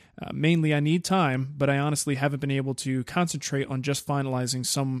continue. Mainly, I need time, but I honestly haven't been able to concentrate on just finalizing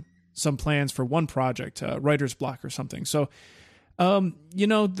some plans for one project, writer's block or something. So,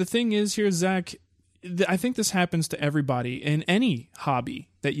 the thing is here, Zach, I think this happens to everybody in any hobby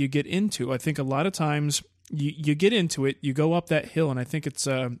that you get into. I think a lot of times you get into it, you go up that hill, and I think it's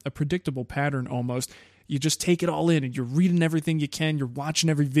a predictable pattern almost. You just take it all in, and you're reading everything you can, you're watching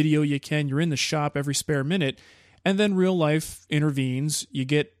every video you can, you're in the shop every spare minute, and then real life intervenes. You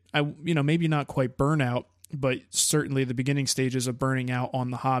get, maybe not quite burnout, but certainly the beginning stages of burning out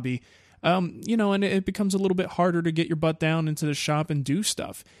on the hobby. And it becomes a little bit harder to get your butt down into the shop and do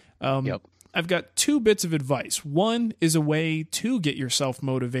stuff. Yep. I've got two bits of advice. One is a way to get yourself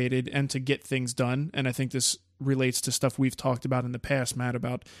motivated and to get things done. And I think this relates to stuff we've talked about in the past, Matt,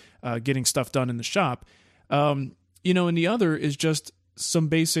 about getting stuff done in the shop. And the other is just some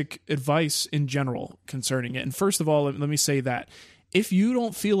basic advice in general concerning it. And first of all, let me say that if you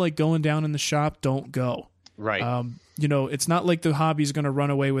don't feel like going down in the shop, don't go. Right. It's not like the hobby's going to run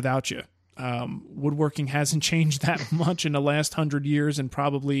away without you. Woodworking hasn't changed that much in the last 100 years and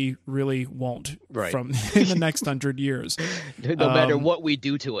probably really won't from in the next 100 years. No matter what we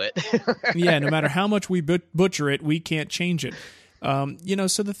do to it. Yeah, no matter how much we butcher it, we can't change it.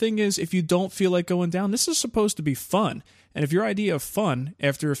 So the thing is, if you don't feel like going down, this is supposed to be fun. And if your idea of fun,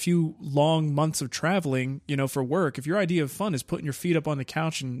 after a few long months of traveling, for work, if your idea of fun is putting your feet up on the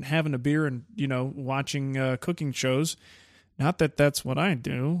couch and having a beer and, watching cooking shows, not that that's what I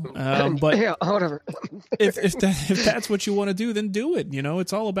do, but yeah, whatever. if that's what you want to do, then do it.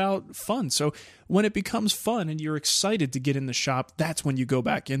 It's all about fun. So when it becomes fun and you're excited to get in the shop, that's when you go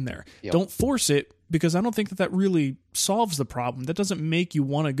back in there. Yep. Don't force it, because I don't think that really solves the problem. That doesn't make you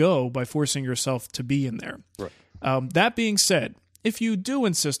want to go by forcing yourself to be in there. Right. That being said, if you do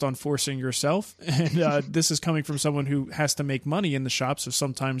insist on forcing yourself, and this is coming from someone who has to make money in the shop, so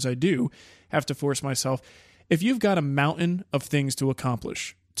sometimes I do have to force myself. If you've got a mountain of things to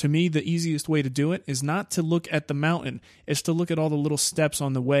accomplish, to me, the easiest way to do it is not to look at the mountain. It's to look at all the little steps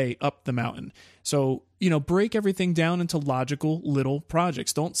on the way up the mountain. So, break everything down into logical little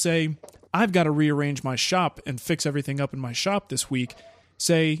projects. Don't say, I've got to rearrange my shop and fix everything up in my shop this week.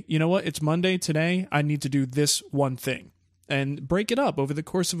 Say, you know what, it's Monday today. I need to do this one thing. And break it up over the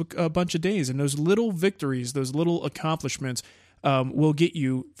course of a bunch of days. And those little victories, those little accomplishments will get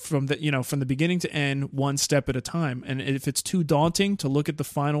you from the beginning to end, one step at a time. And if it's too daunting to look at the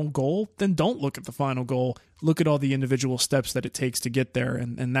final goal, then don't look at the final goal. Look at all the individual steps that it takes to get there,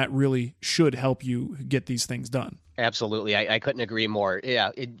 and that really should help you get these things done. Absolutely. I couldn't agree more.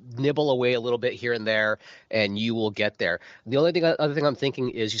 Yeah, nibble away a little bit here and there, and you will get there. The other thing I'm thinking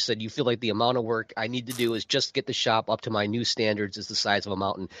is, you said you feel like the amount of work I need to do is just get the shop up to my new standards is the size of a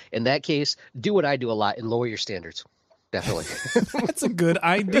mountain. In that case, do what I do a lot and lower your standards. Definitely. That's a good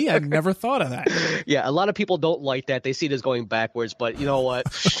idea. I never thought of that. Yeah, a lot of people don't like that. They see it as going backwards, but you know what?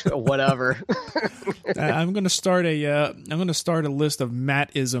 Whatever. I'm going to start a list of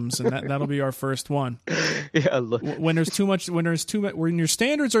Matt-isms, and that'll be our first one. Yeah. Look. When your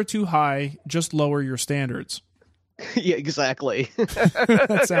standards are too high, just lower your standards. Yeah, exactly.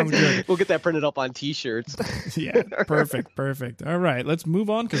 That sounds good. We'll get that printed up on T-shirts. Yeah, perfect. All right, let's move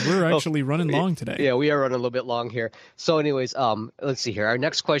on because we're actually running long today. Yeah, we are running a little bit long here. So anyways, let's see here. Our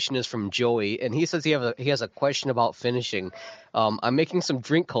next question is from Joey, and he says he has a question about finishing. I'm making some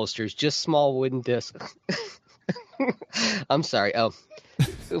drink coasters, just small wooden discs. I'm sorry.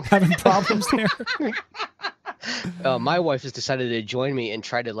 Having problems there? My wife has decided to join me and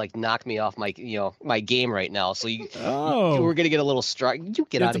try to knock me off my game right now. So we're gonna get a little strike. You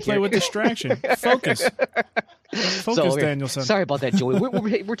get out of here. Play with distraction. Focus, Danielson. Sorry about that, Joey.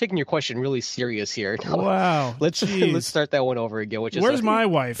 We're taking your question really serious here. Wow. Let's start that one over again. Where's my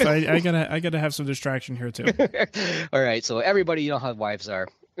wife? I gotta have some distraction here too. All right. So everybody, you know how wives are.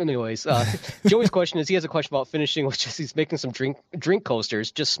 Anyways, Joey's question is he has a question about finishing, which is he's making some drink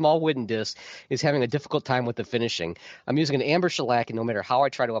coasters, just small wooden discs. He's having a difficult time with the finishing. I'm using an amber shellac, and no matter how I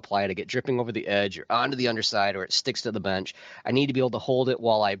try to apply it, I get dripping over the edge or onto the underside, or it sticks to the bench. I need to be able to hold it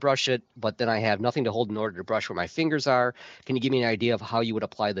while I brush it, but then I have nothing to hold in order to brush where my fingers are. Can you give me an idea of how you would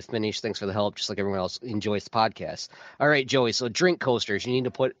apply the finish? Thanks for the help, just like everyone else enjoys the podcast. All right, Joey, so drink coasters, you need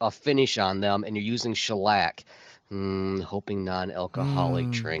to put a finish on them, and you're using shellac. Hoping non-alcoholic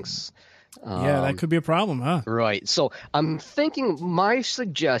drinks. Yeah, that could be a problem, huh? Right. So I'm thinking my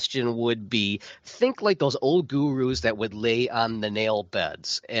suggestion would be think like those old gurus that would lay on the nail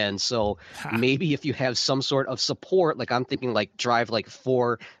beds. And so maybe if you have some sort of support, like I'm thinking like drive like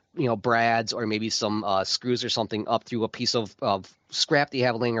 4 brads or maybe some screws or something up through a piece of scrap that you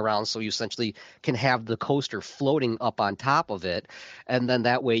have laying around, so you essentially can have the coaster floating up on top of it, and then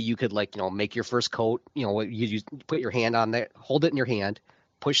that way you could make your first coat. You put your hand on there, hold it in your hand,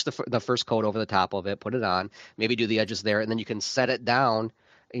 push the first coat over the top of it, put it on, maybe do the edges there, and then you can set it down,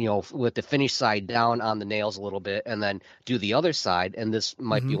 with the finish side down on the nails a little bit, and then do the other side. And this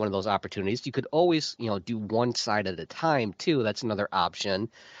might be one of those opportunities. You could always, do one side at a time too. That's another option.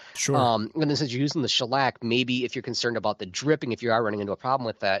 Sure. And then since you're using the shellac, maybe if you're concerned about the dripping, if you are running into a problem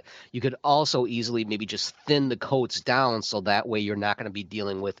with that, you could also easily maybe just thin the coats down, so that way you're not going to be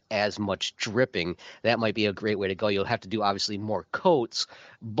dealing with as much dripping. That might be a great way to go. You'll have to do obviously more coats,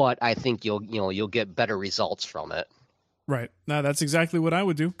 but I think you'll get better results from it. Right. No, that's exactly what I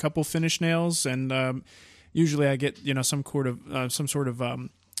would do. Couple finish nails, and usually I get some sort of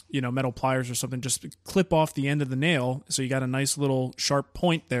metal pliers or something, just clip off the end of the nail, so you got a nice little sharp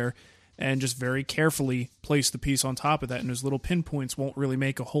point there, and just very carefully place the piece on top of that, and those little pinpoints won't really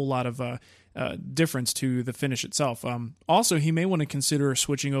make a whole lot of difference to the finish itself. Also, he may want to consider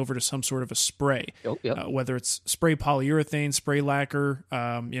switching over to some sort of a spray, whether it's spray polyurethane, spray lacquer.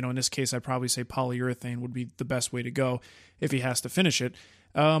 In this case, I'd probably say polyurethane would be the best way to go if he has to finish it.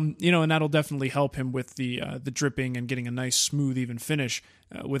 And that'll definitely help him with the dripping and getting a nice, smooth, even finish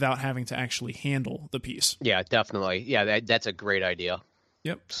without having to actually handle the piece. Yeah, definitely. Yeah, that's a great idea.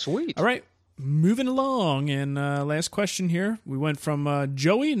 Yep. Sweet. All right. Moving along, and last question here. We went from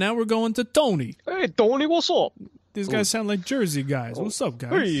Joey, now we're going to Tony. Hey, Tony, what's up? These guys sound like Jersey guys. What's up,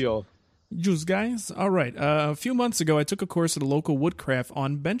 guys? Hey, Juice guys. All right. A few months ago, I took a course at a local woodcraft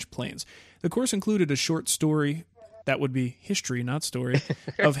on bench planes. The course included a short story. That would be history, not story,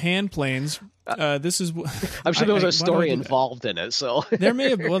 of hand planes. This is. I'm sure there was a story involved in it, so there may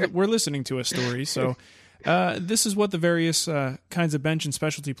have. Well, we're listening to a story, so this is what the various kinds of bench and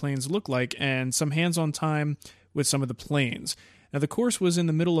specialty planes look like, and some hands-on time with some of the planes. Now, the course was in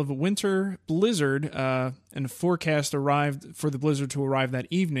the middle of a winter blizzard, and forecast arrived for the blizzard to arrive that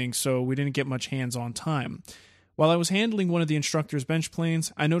evening, so we didn't get much hands-on time. While I was handling one of the instructor's bench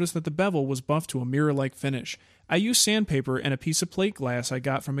planes, I noticed that the bevel was buffed to a mirror-like finish. I used sandpaper and a piece of plate glass I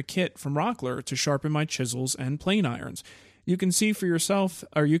got from a kit from Rockler to sharpen my chisels and plane irons. You can see yourself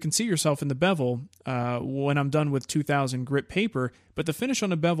in the bevel when I'm done with 2000 grit paper, but the finish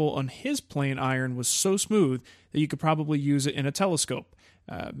on the bevel on his plane iron was so smooth that you could probably use it in a telescope.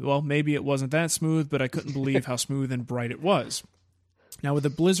 Well, maybe it wasn't that smooth, but I couldn't believe how smooth and bright it was. Now, with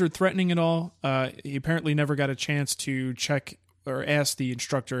the blizzard threatening it all, he apparently never got a chance to check or ask the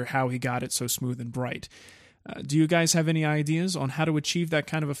instructor how he got it so smooth and bright. Do you guys have any ideas on how to achieve that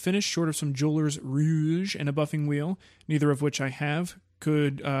kind of a finish, short of some jeweler's rouge and a buffing wheel, neither of which I have?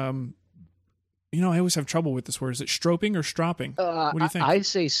 Could, I always have trouble with this word. Is it stroping or stropping? What do you think? I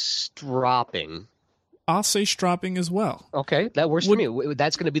say stropping. I'll say stropping as well. Okay, that works for me.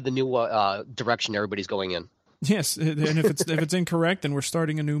 That's going to be the new direction everybody's going in. Yes, and if it's incorrect, then we're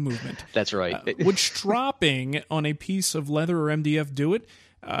starting a new movement. That's right. Would stropping on a piece of leather or MDF do it?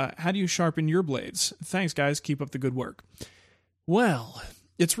 How do you sharpen your blades? Thanks, guys. Keep up the good work. Well,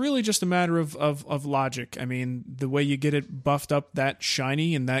 it's really just a matter of logic. I mean, the way you get it buffed up that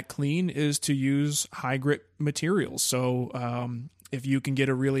shiny and that clean is to use high grit materials. So if you can get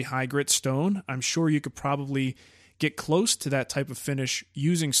a really high grit stone, I'm sure you could probably get close to that type of finish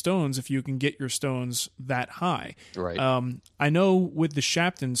using stones if you can get your stones that high. Right. I know with the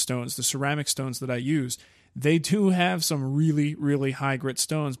Shapton stones, the ceramic stones that I use, they do have some really, really high grit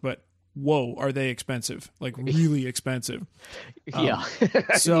stones, but whoa, are they expensive? Like really expensive. Yeah.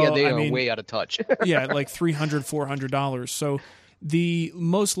 So, yeah, they are way out of touch. Yeah, like $300, $400. So the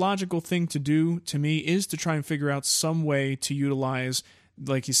most logical thing to do to me is to try and figure out some way to utilize,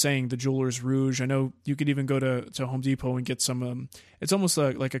 like he's saying, the jeweler's rouge. I know you could even go to Home Depot and get some, it's almost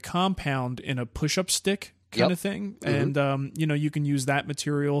like a compound in a push-up stick kind of thing. Mm-hmm. And, you can use that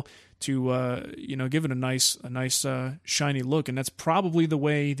material to, give it a nice shiny look. And that's probably the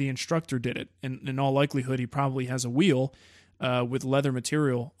way the instructor did it. And in all likelihood, he probably has a wheel with leather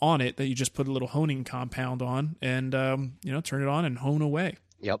material on it that you just put a little honing compound on and, turn it on and hone away.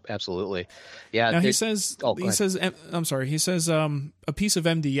 Yep, absolutely. Yeah. Now he says, a piece of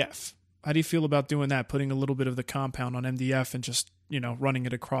MDF. How do you feel about doing that? Putting a little bit of the compound on MDF and just, running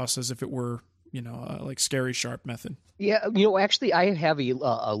it across as if it were, like Scary Sharp method. Yeah, actually, I have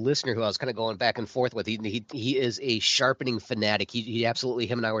a listener who I was kind of going back and forth with. He is a sharpening fanatic. He absolutely,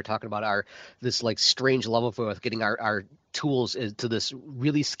 him and I were talking about this like strange level for getting our tools to this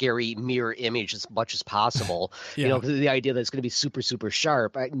really scary mirror image as much as possible. Yeah. The idea that it's going to be super, super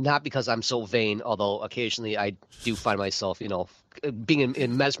sharp, not because I'm so vain, although occasionally I do find myself, being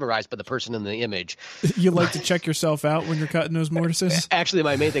mesmerized by the person in the image. You like to check yourself out when you're cutting those mortises? Actually,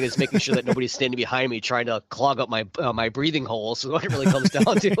 my main thing is making sure that nobody's standing behind me trying to clog up my breathing holes. So what it really comes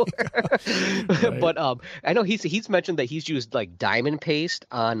down to. Right. But I know he's mentioned that he's used like diamond paste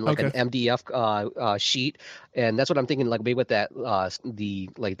on like an MDF sheet, and that's what I'm thinking. Like maybe with that the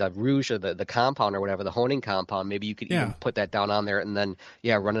rouge or the compound or whatever, the honing compound, maybe you could even put that down on there and then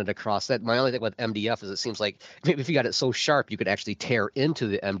run it across that. My only thing with MDF is it seems like maybe if you got it so sharp, you could actually tear into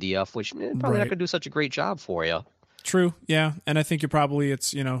the MDF, which probably not going to do such a great job for you. True, yeah, and I think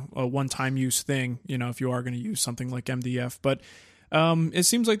it's a one-time use thing, if you are going to use something like MDF. But it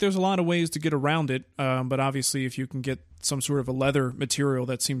seems like there's a lot of ways to get around it. But obviously, if you can get some sort of a leather material,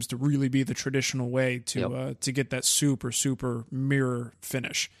 that seems to really be the traditional way to get that super, super mirror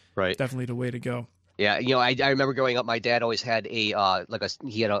finish. Right, definitely the way to go. Yeah, I remember growing up, my dad always had he had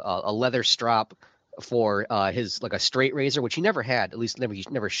a leather strap for his like a straight razor, which he never had, at least he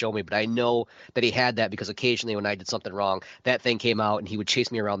never showed me, but I know that he had that because occasionally when I did something wrong, that thing came out and he would chase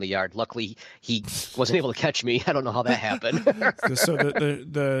me around the yard. Luckily he wasn't able to catch me. I don't know how that happened. So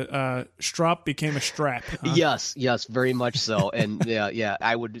the strap became a strap, huh? Yes, very much so. And yeah,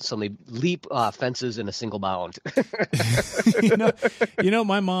 I would suddenly leap fences in a single bound.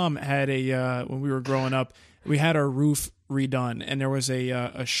 My mom had when we were growing up, we had our roof redone, and there was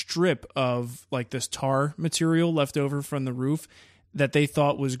a strip of like this tar material left over from the roof that they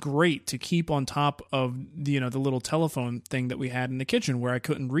thought was great to keep on top of the little telephone thing that we had in the kitchen where I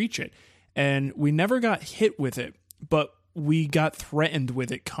couldn't reach it. And we never got hit with it, but we got threatened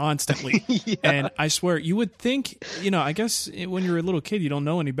with it constantly. Yeah. And I swear, you would think, I guess when you're a little kid, you don't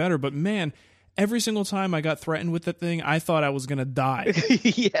know any better, but man, every single time I got threatened with that thing, I thought I was going to die.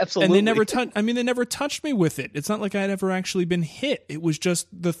 Yeah, absolutely. And they never touched me with it. It's not like I'd ever actually been hit. It was just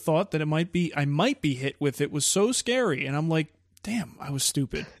the thought that I might be hit with it was so scary. And I'm like, damn, I was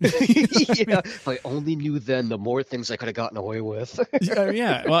stupid. Yeah, if I only knew then, the more things I could have gotten away with.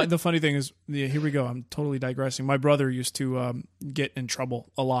 Yeah. Well, the funny thing is, here we go. I'm totally digressing. My brother used to get in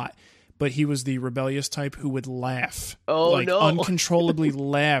trouble a lot. But he was the rebellious type who would laugh, uncontrollably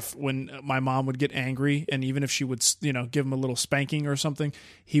laugh when my mom would get angry. And even if she would, give him a little spanking or something,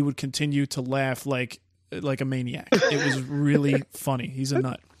 he would continue to laugh like a maniac. It was really funny. He's a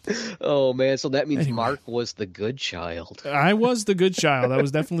nut. Oh man, so that means Mark was the good child. I was the good child. I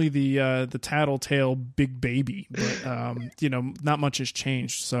was definitely the tattletale big baby, but not much has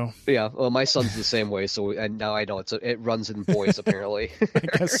changed. So yeah, well, my son's the same way. So and now I know it runs in boys apparently. I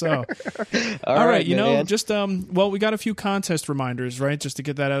guess so. All right, just we got a few contest reminders, right? Just to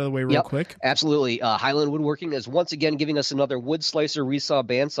get that out of the way real quick. Absolutely. Highland Woodworking is once again giving us another wood slicer resaw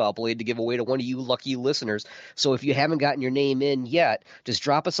bandsaw blade to give away to one of you lucky listeners. So if you haven't gotten your name in yet, just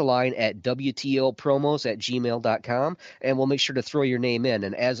drop us a line at WTOpromos@gmail.com and we'll make sure to throw your name in.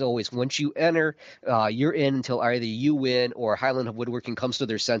 And as always, once you enter, you're in until either you win or Highland Woodworking comes to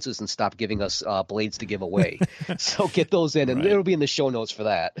their senses and stop giving us blades to give away. So get those in, and it'll be in the show notes for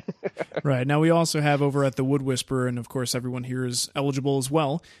that. Right. Now, we also have over at the Wood Whisperer, and of course everyone here is eligible as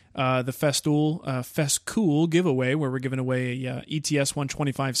well, the Festool giveaway, where we're giving away a ETS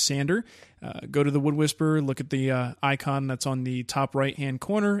 125 sander. Go to the Wood Whisperer, look at the icon that's on the top right-hand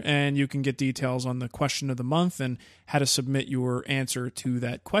corner, and you can get details on the question of the month and how to submit your answer to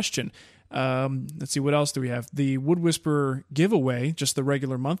that question. Let's see, what else do we have? The Wood Whisperer giveaway, just the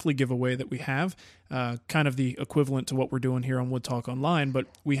regular monthly giveaway that we have, kind of the equivalent to what we're doing here on Wood Talk Online, but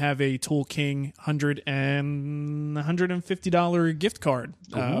we have a Tool King $150 gift card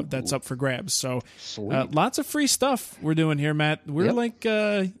that's up for grabs. So lots of free stuff we're doing here, Matt. We're like,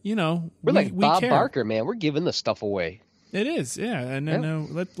 we're like Bob Barker, man. We're giving the stuff away. It is, yeah. And then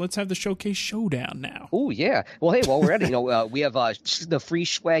let's have the showcase showdown now. Oh, yeah. Well, hey, while we're at it, we have the free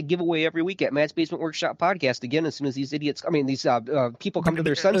swag giveaway every week at Matt's Basement Workshop Podcast. Again, as soon as these people come to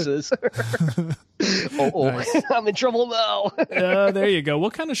their senses. Nice. I'm in trouble now. There you go.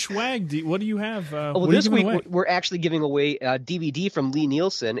 What kind of swag? What do you have? This week we're actually giving away a DVD from Lee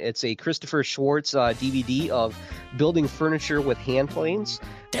Nielsen. It's a Christopher Schwartz DVD of building furniture with hand planes.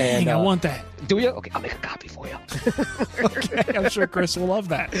 Dang, I want that. Do you? Okay, I'll make a copy for you. Okay, I'm sure Chris will love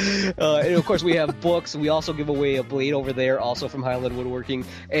that. And of course, we have books. We also give away a blade over there, also from Highland Woodworking.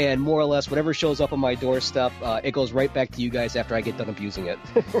 And more or less, whatever shows up on my doorstep, it goes right back to you guys after I get done abusing it.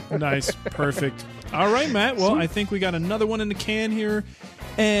 Nice. Perfect. All right, Matt. Well, I think we got another one in the can here.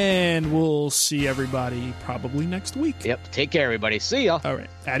 And we'll see everybody probably next week. Yep. Take care, everybody. See ya. All right.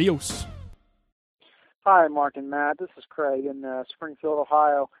 Adios. Hi, Mark and Matt. This is Craig in Springfield,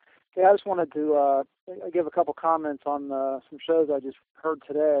 Ohio. Hey, I just wanted to give a couple comments on some shows I just heard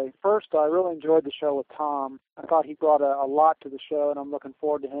today. First, I really enjoyed the show with Tom. I thought he brought a lot to the show, and I'm looking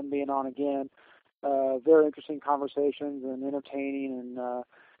forward to him being on again. Very interesting conversations and entertaining, and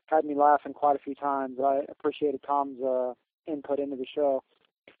had me laughing quite a few times. I appreciated Tom's input into the show.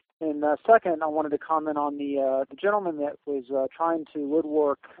 And second, I wanted to comment on the gentleman that was trying to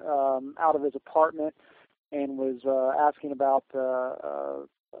woodwork out of his apartment and was asking about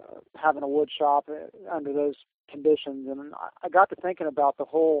having a wood shop under those conditions. And I got to thinking about the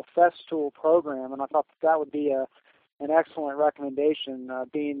whole Festool program, and I thought that would be an excellent recommendation,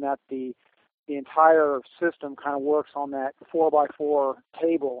 being that the entire system kind of works on that 4x4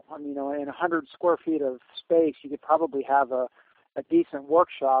 table. I mean, in 100 square feet of space, you could probably have a decent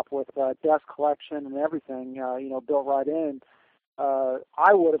workshop with desk collection and everything, built right in.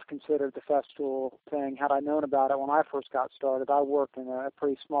 I would have considered the Festool thing had I known about it when I first got started. I worked in a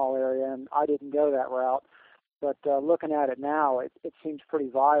pretty small area, and I didn't go that route. But looking at it now, it seems pretty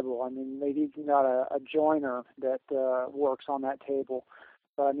viable. I mean, they've even got a joiner that works on that table.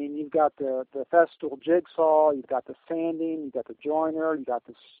 But, I mean, you've got the Festool jigsaw, you've got the sanding, you've got the joiner, you've got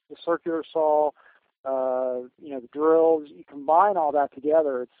the circular saw, the drills. You combine all that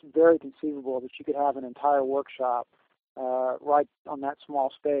together, it's very conceivable that you could have an entire workshop right on that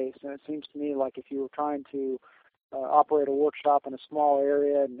small space. And it seems to me like if you were trying to operate a workshop in a small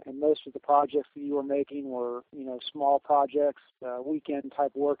area, and most of the projects that you were making were, small projects, weekend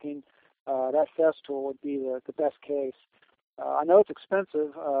type working, that Festool would be the best case. I know it's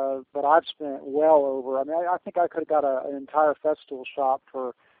expensive, but I've spent well over. I mean, I think I could have got an entire Festool shop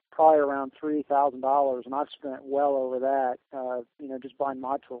for probably around $3,000, and I've spent well over that, just buying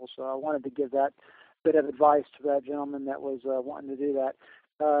my tools. So I wanted to give that bit of advice to that gentleman that was wanting to do that.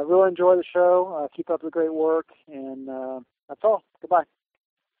 Really enjoy the show. Keep up the great work, and that's all. Goodbye.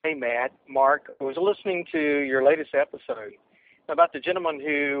 Hey, Matt, Mark. I was listening to your latest episode about the gentleman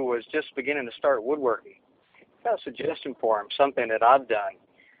who was just beginning to start woodworking. I got a suggestion for him, something that I've done.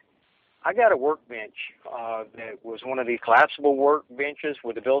 I got a workbench that was one of these collapsible workbenches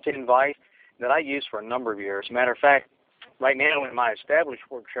with a built-in vise that I used for a number of years. Matter of fact, right now in my established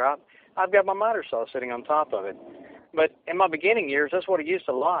workshop, I've got my miter saw sitting on top of it. But in my beginning years, that's what I used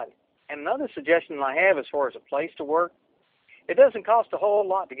a lot. And another suggestion I have as far as a place to work, it doesn't cost a whole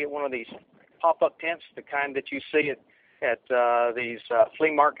lot to get one of these pop-up tents, the kind that you see at these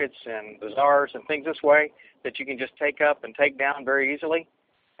flea markets and bazaars and things this way, that you can just take up and take down very easily.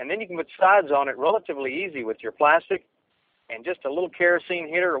 And then you can put sides on it relatively easy with your plastic and just a little kerosene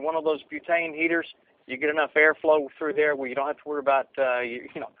heater or one of those butane heaters. You get enough airflow through there where you don't have to worry about,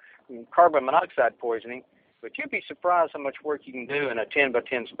 carbon monoxide poisoning. But you'd be surprised how much work you can do in a 10 by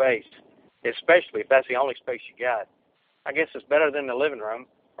 10 space, especially if that's the only space you got. I guess it's better than the living room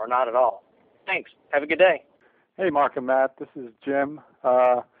or not at all. Thanks. Have a good day. Hey, Mark and Matt. This is Jim.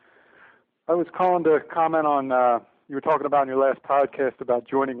 I was calling to comment on you were talking about in your last podcast about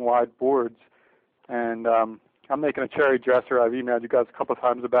joining wide boards, and I'm making a cherry dresser. I've emailed you guys a couple of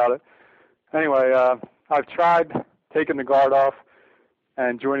times about it. Anyway, I've tried taking the guard off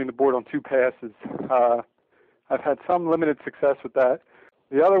and joining the board on 2 passes. I've had some limited success with that.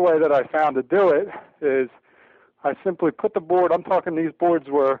 The other way that I found to do it is I simply put the board, I'm talking these boards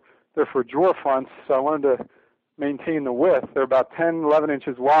where they're for drawer fronts, so I wanted to maintain the width. They're about 10, 11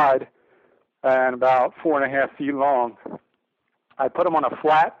 inches wide and about 4.5 feet long. I put them on a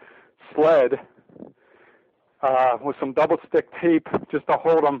flat sled with some double stick tape just to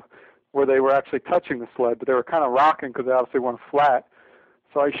hold them where they were actually touching the sled, but they were kind of rocking because they obviously weren't flat.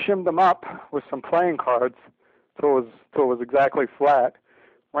 So I shimmed them up with some playing cards till it was exactly flat.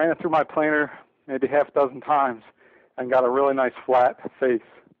 Ran it through my planer maybe half a dozen times and got a really nice flat face.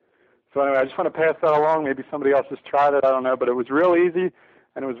 So anyway, I just want to pass that along. Maybe somebody else has tried it. I don't know, but it was real easy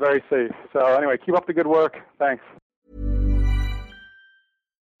and it was very safe. So anyway, keep up the good work. Thanks.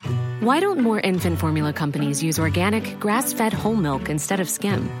 Why don't more infant formula companies use organic, grass-fed whole milk instead of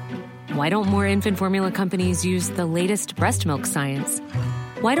skim? Why don't more infant formula companies use the latest breast milk science?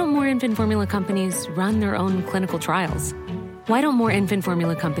 Why don't more infant formula companies run their own clinical trials? Why don't more infant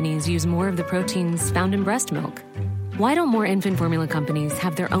formula companies use more of the proteins found in breast milk? Why don't more infant formula companies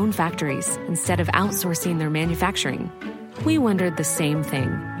have their own factories instead of outsourcing their manufacturing? We wondered the same thing.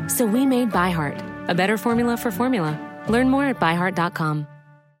 So we made ByHeart, a better formula for formula. Learn more at byheart.com.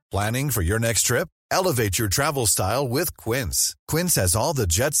 Planning for your next trip? Elevate your travel style with Quince. Quince has all the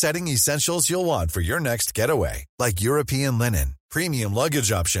jet-setting essentials you'll want for your next getaway, like European linen, premium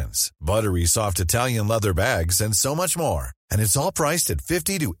luggage options, buttery soft Italian leather bags, and so much more. And it's all priced at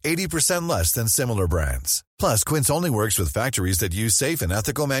 50 to 80% less than similar brands. Plus, Quince only works with factories that use safe and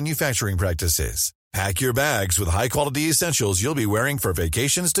ethical manufacturing practices. Pack your bags with high-quality essentials you'll be wearing for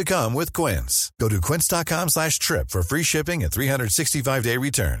vacations to come with Quince. Go to quince.com/trip for free shipping and 365-day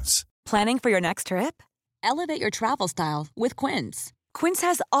returns. Planning for your next trip? Elevate your travel style with Quince. Quince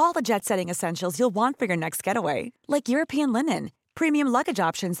has all the jet-setting essentials you'll want for your next getaway, like European linen, premium luggage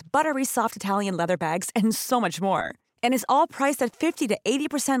options, buttery soft Italian leather bags, and so much more. And is all priced at 50 to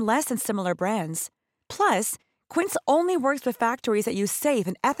 80% less than similar brands. Plus, Quince only works with factories that use safe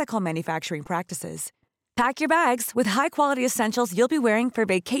and ethical manufacturing practices. Pack your bags with high-quality essentials you'll be wearing for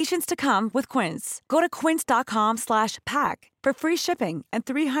vacations to come with Quince. Go to quince.com/pack for free shipping and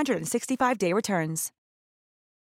 365-day returns.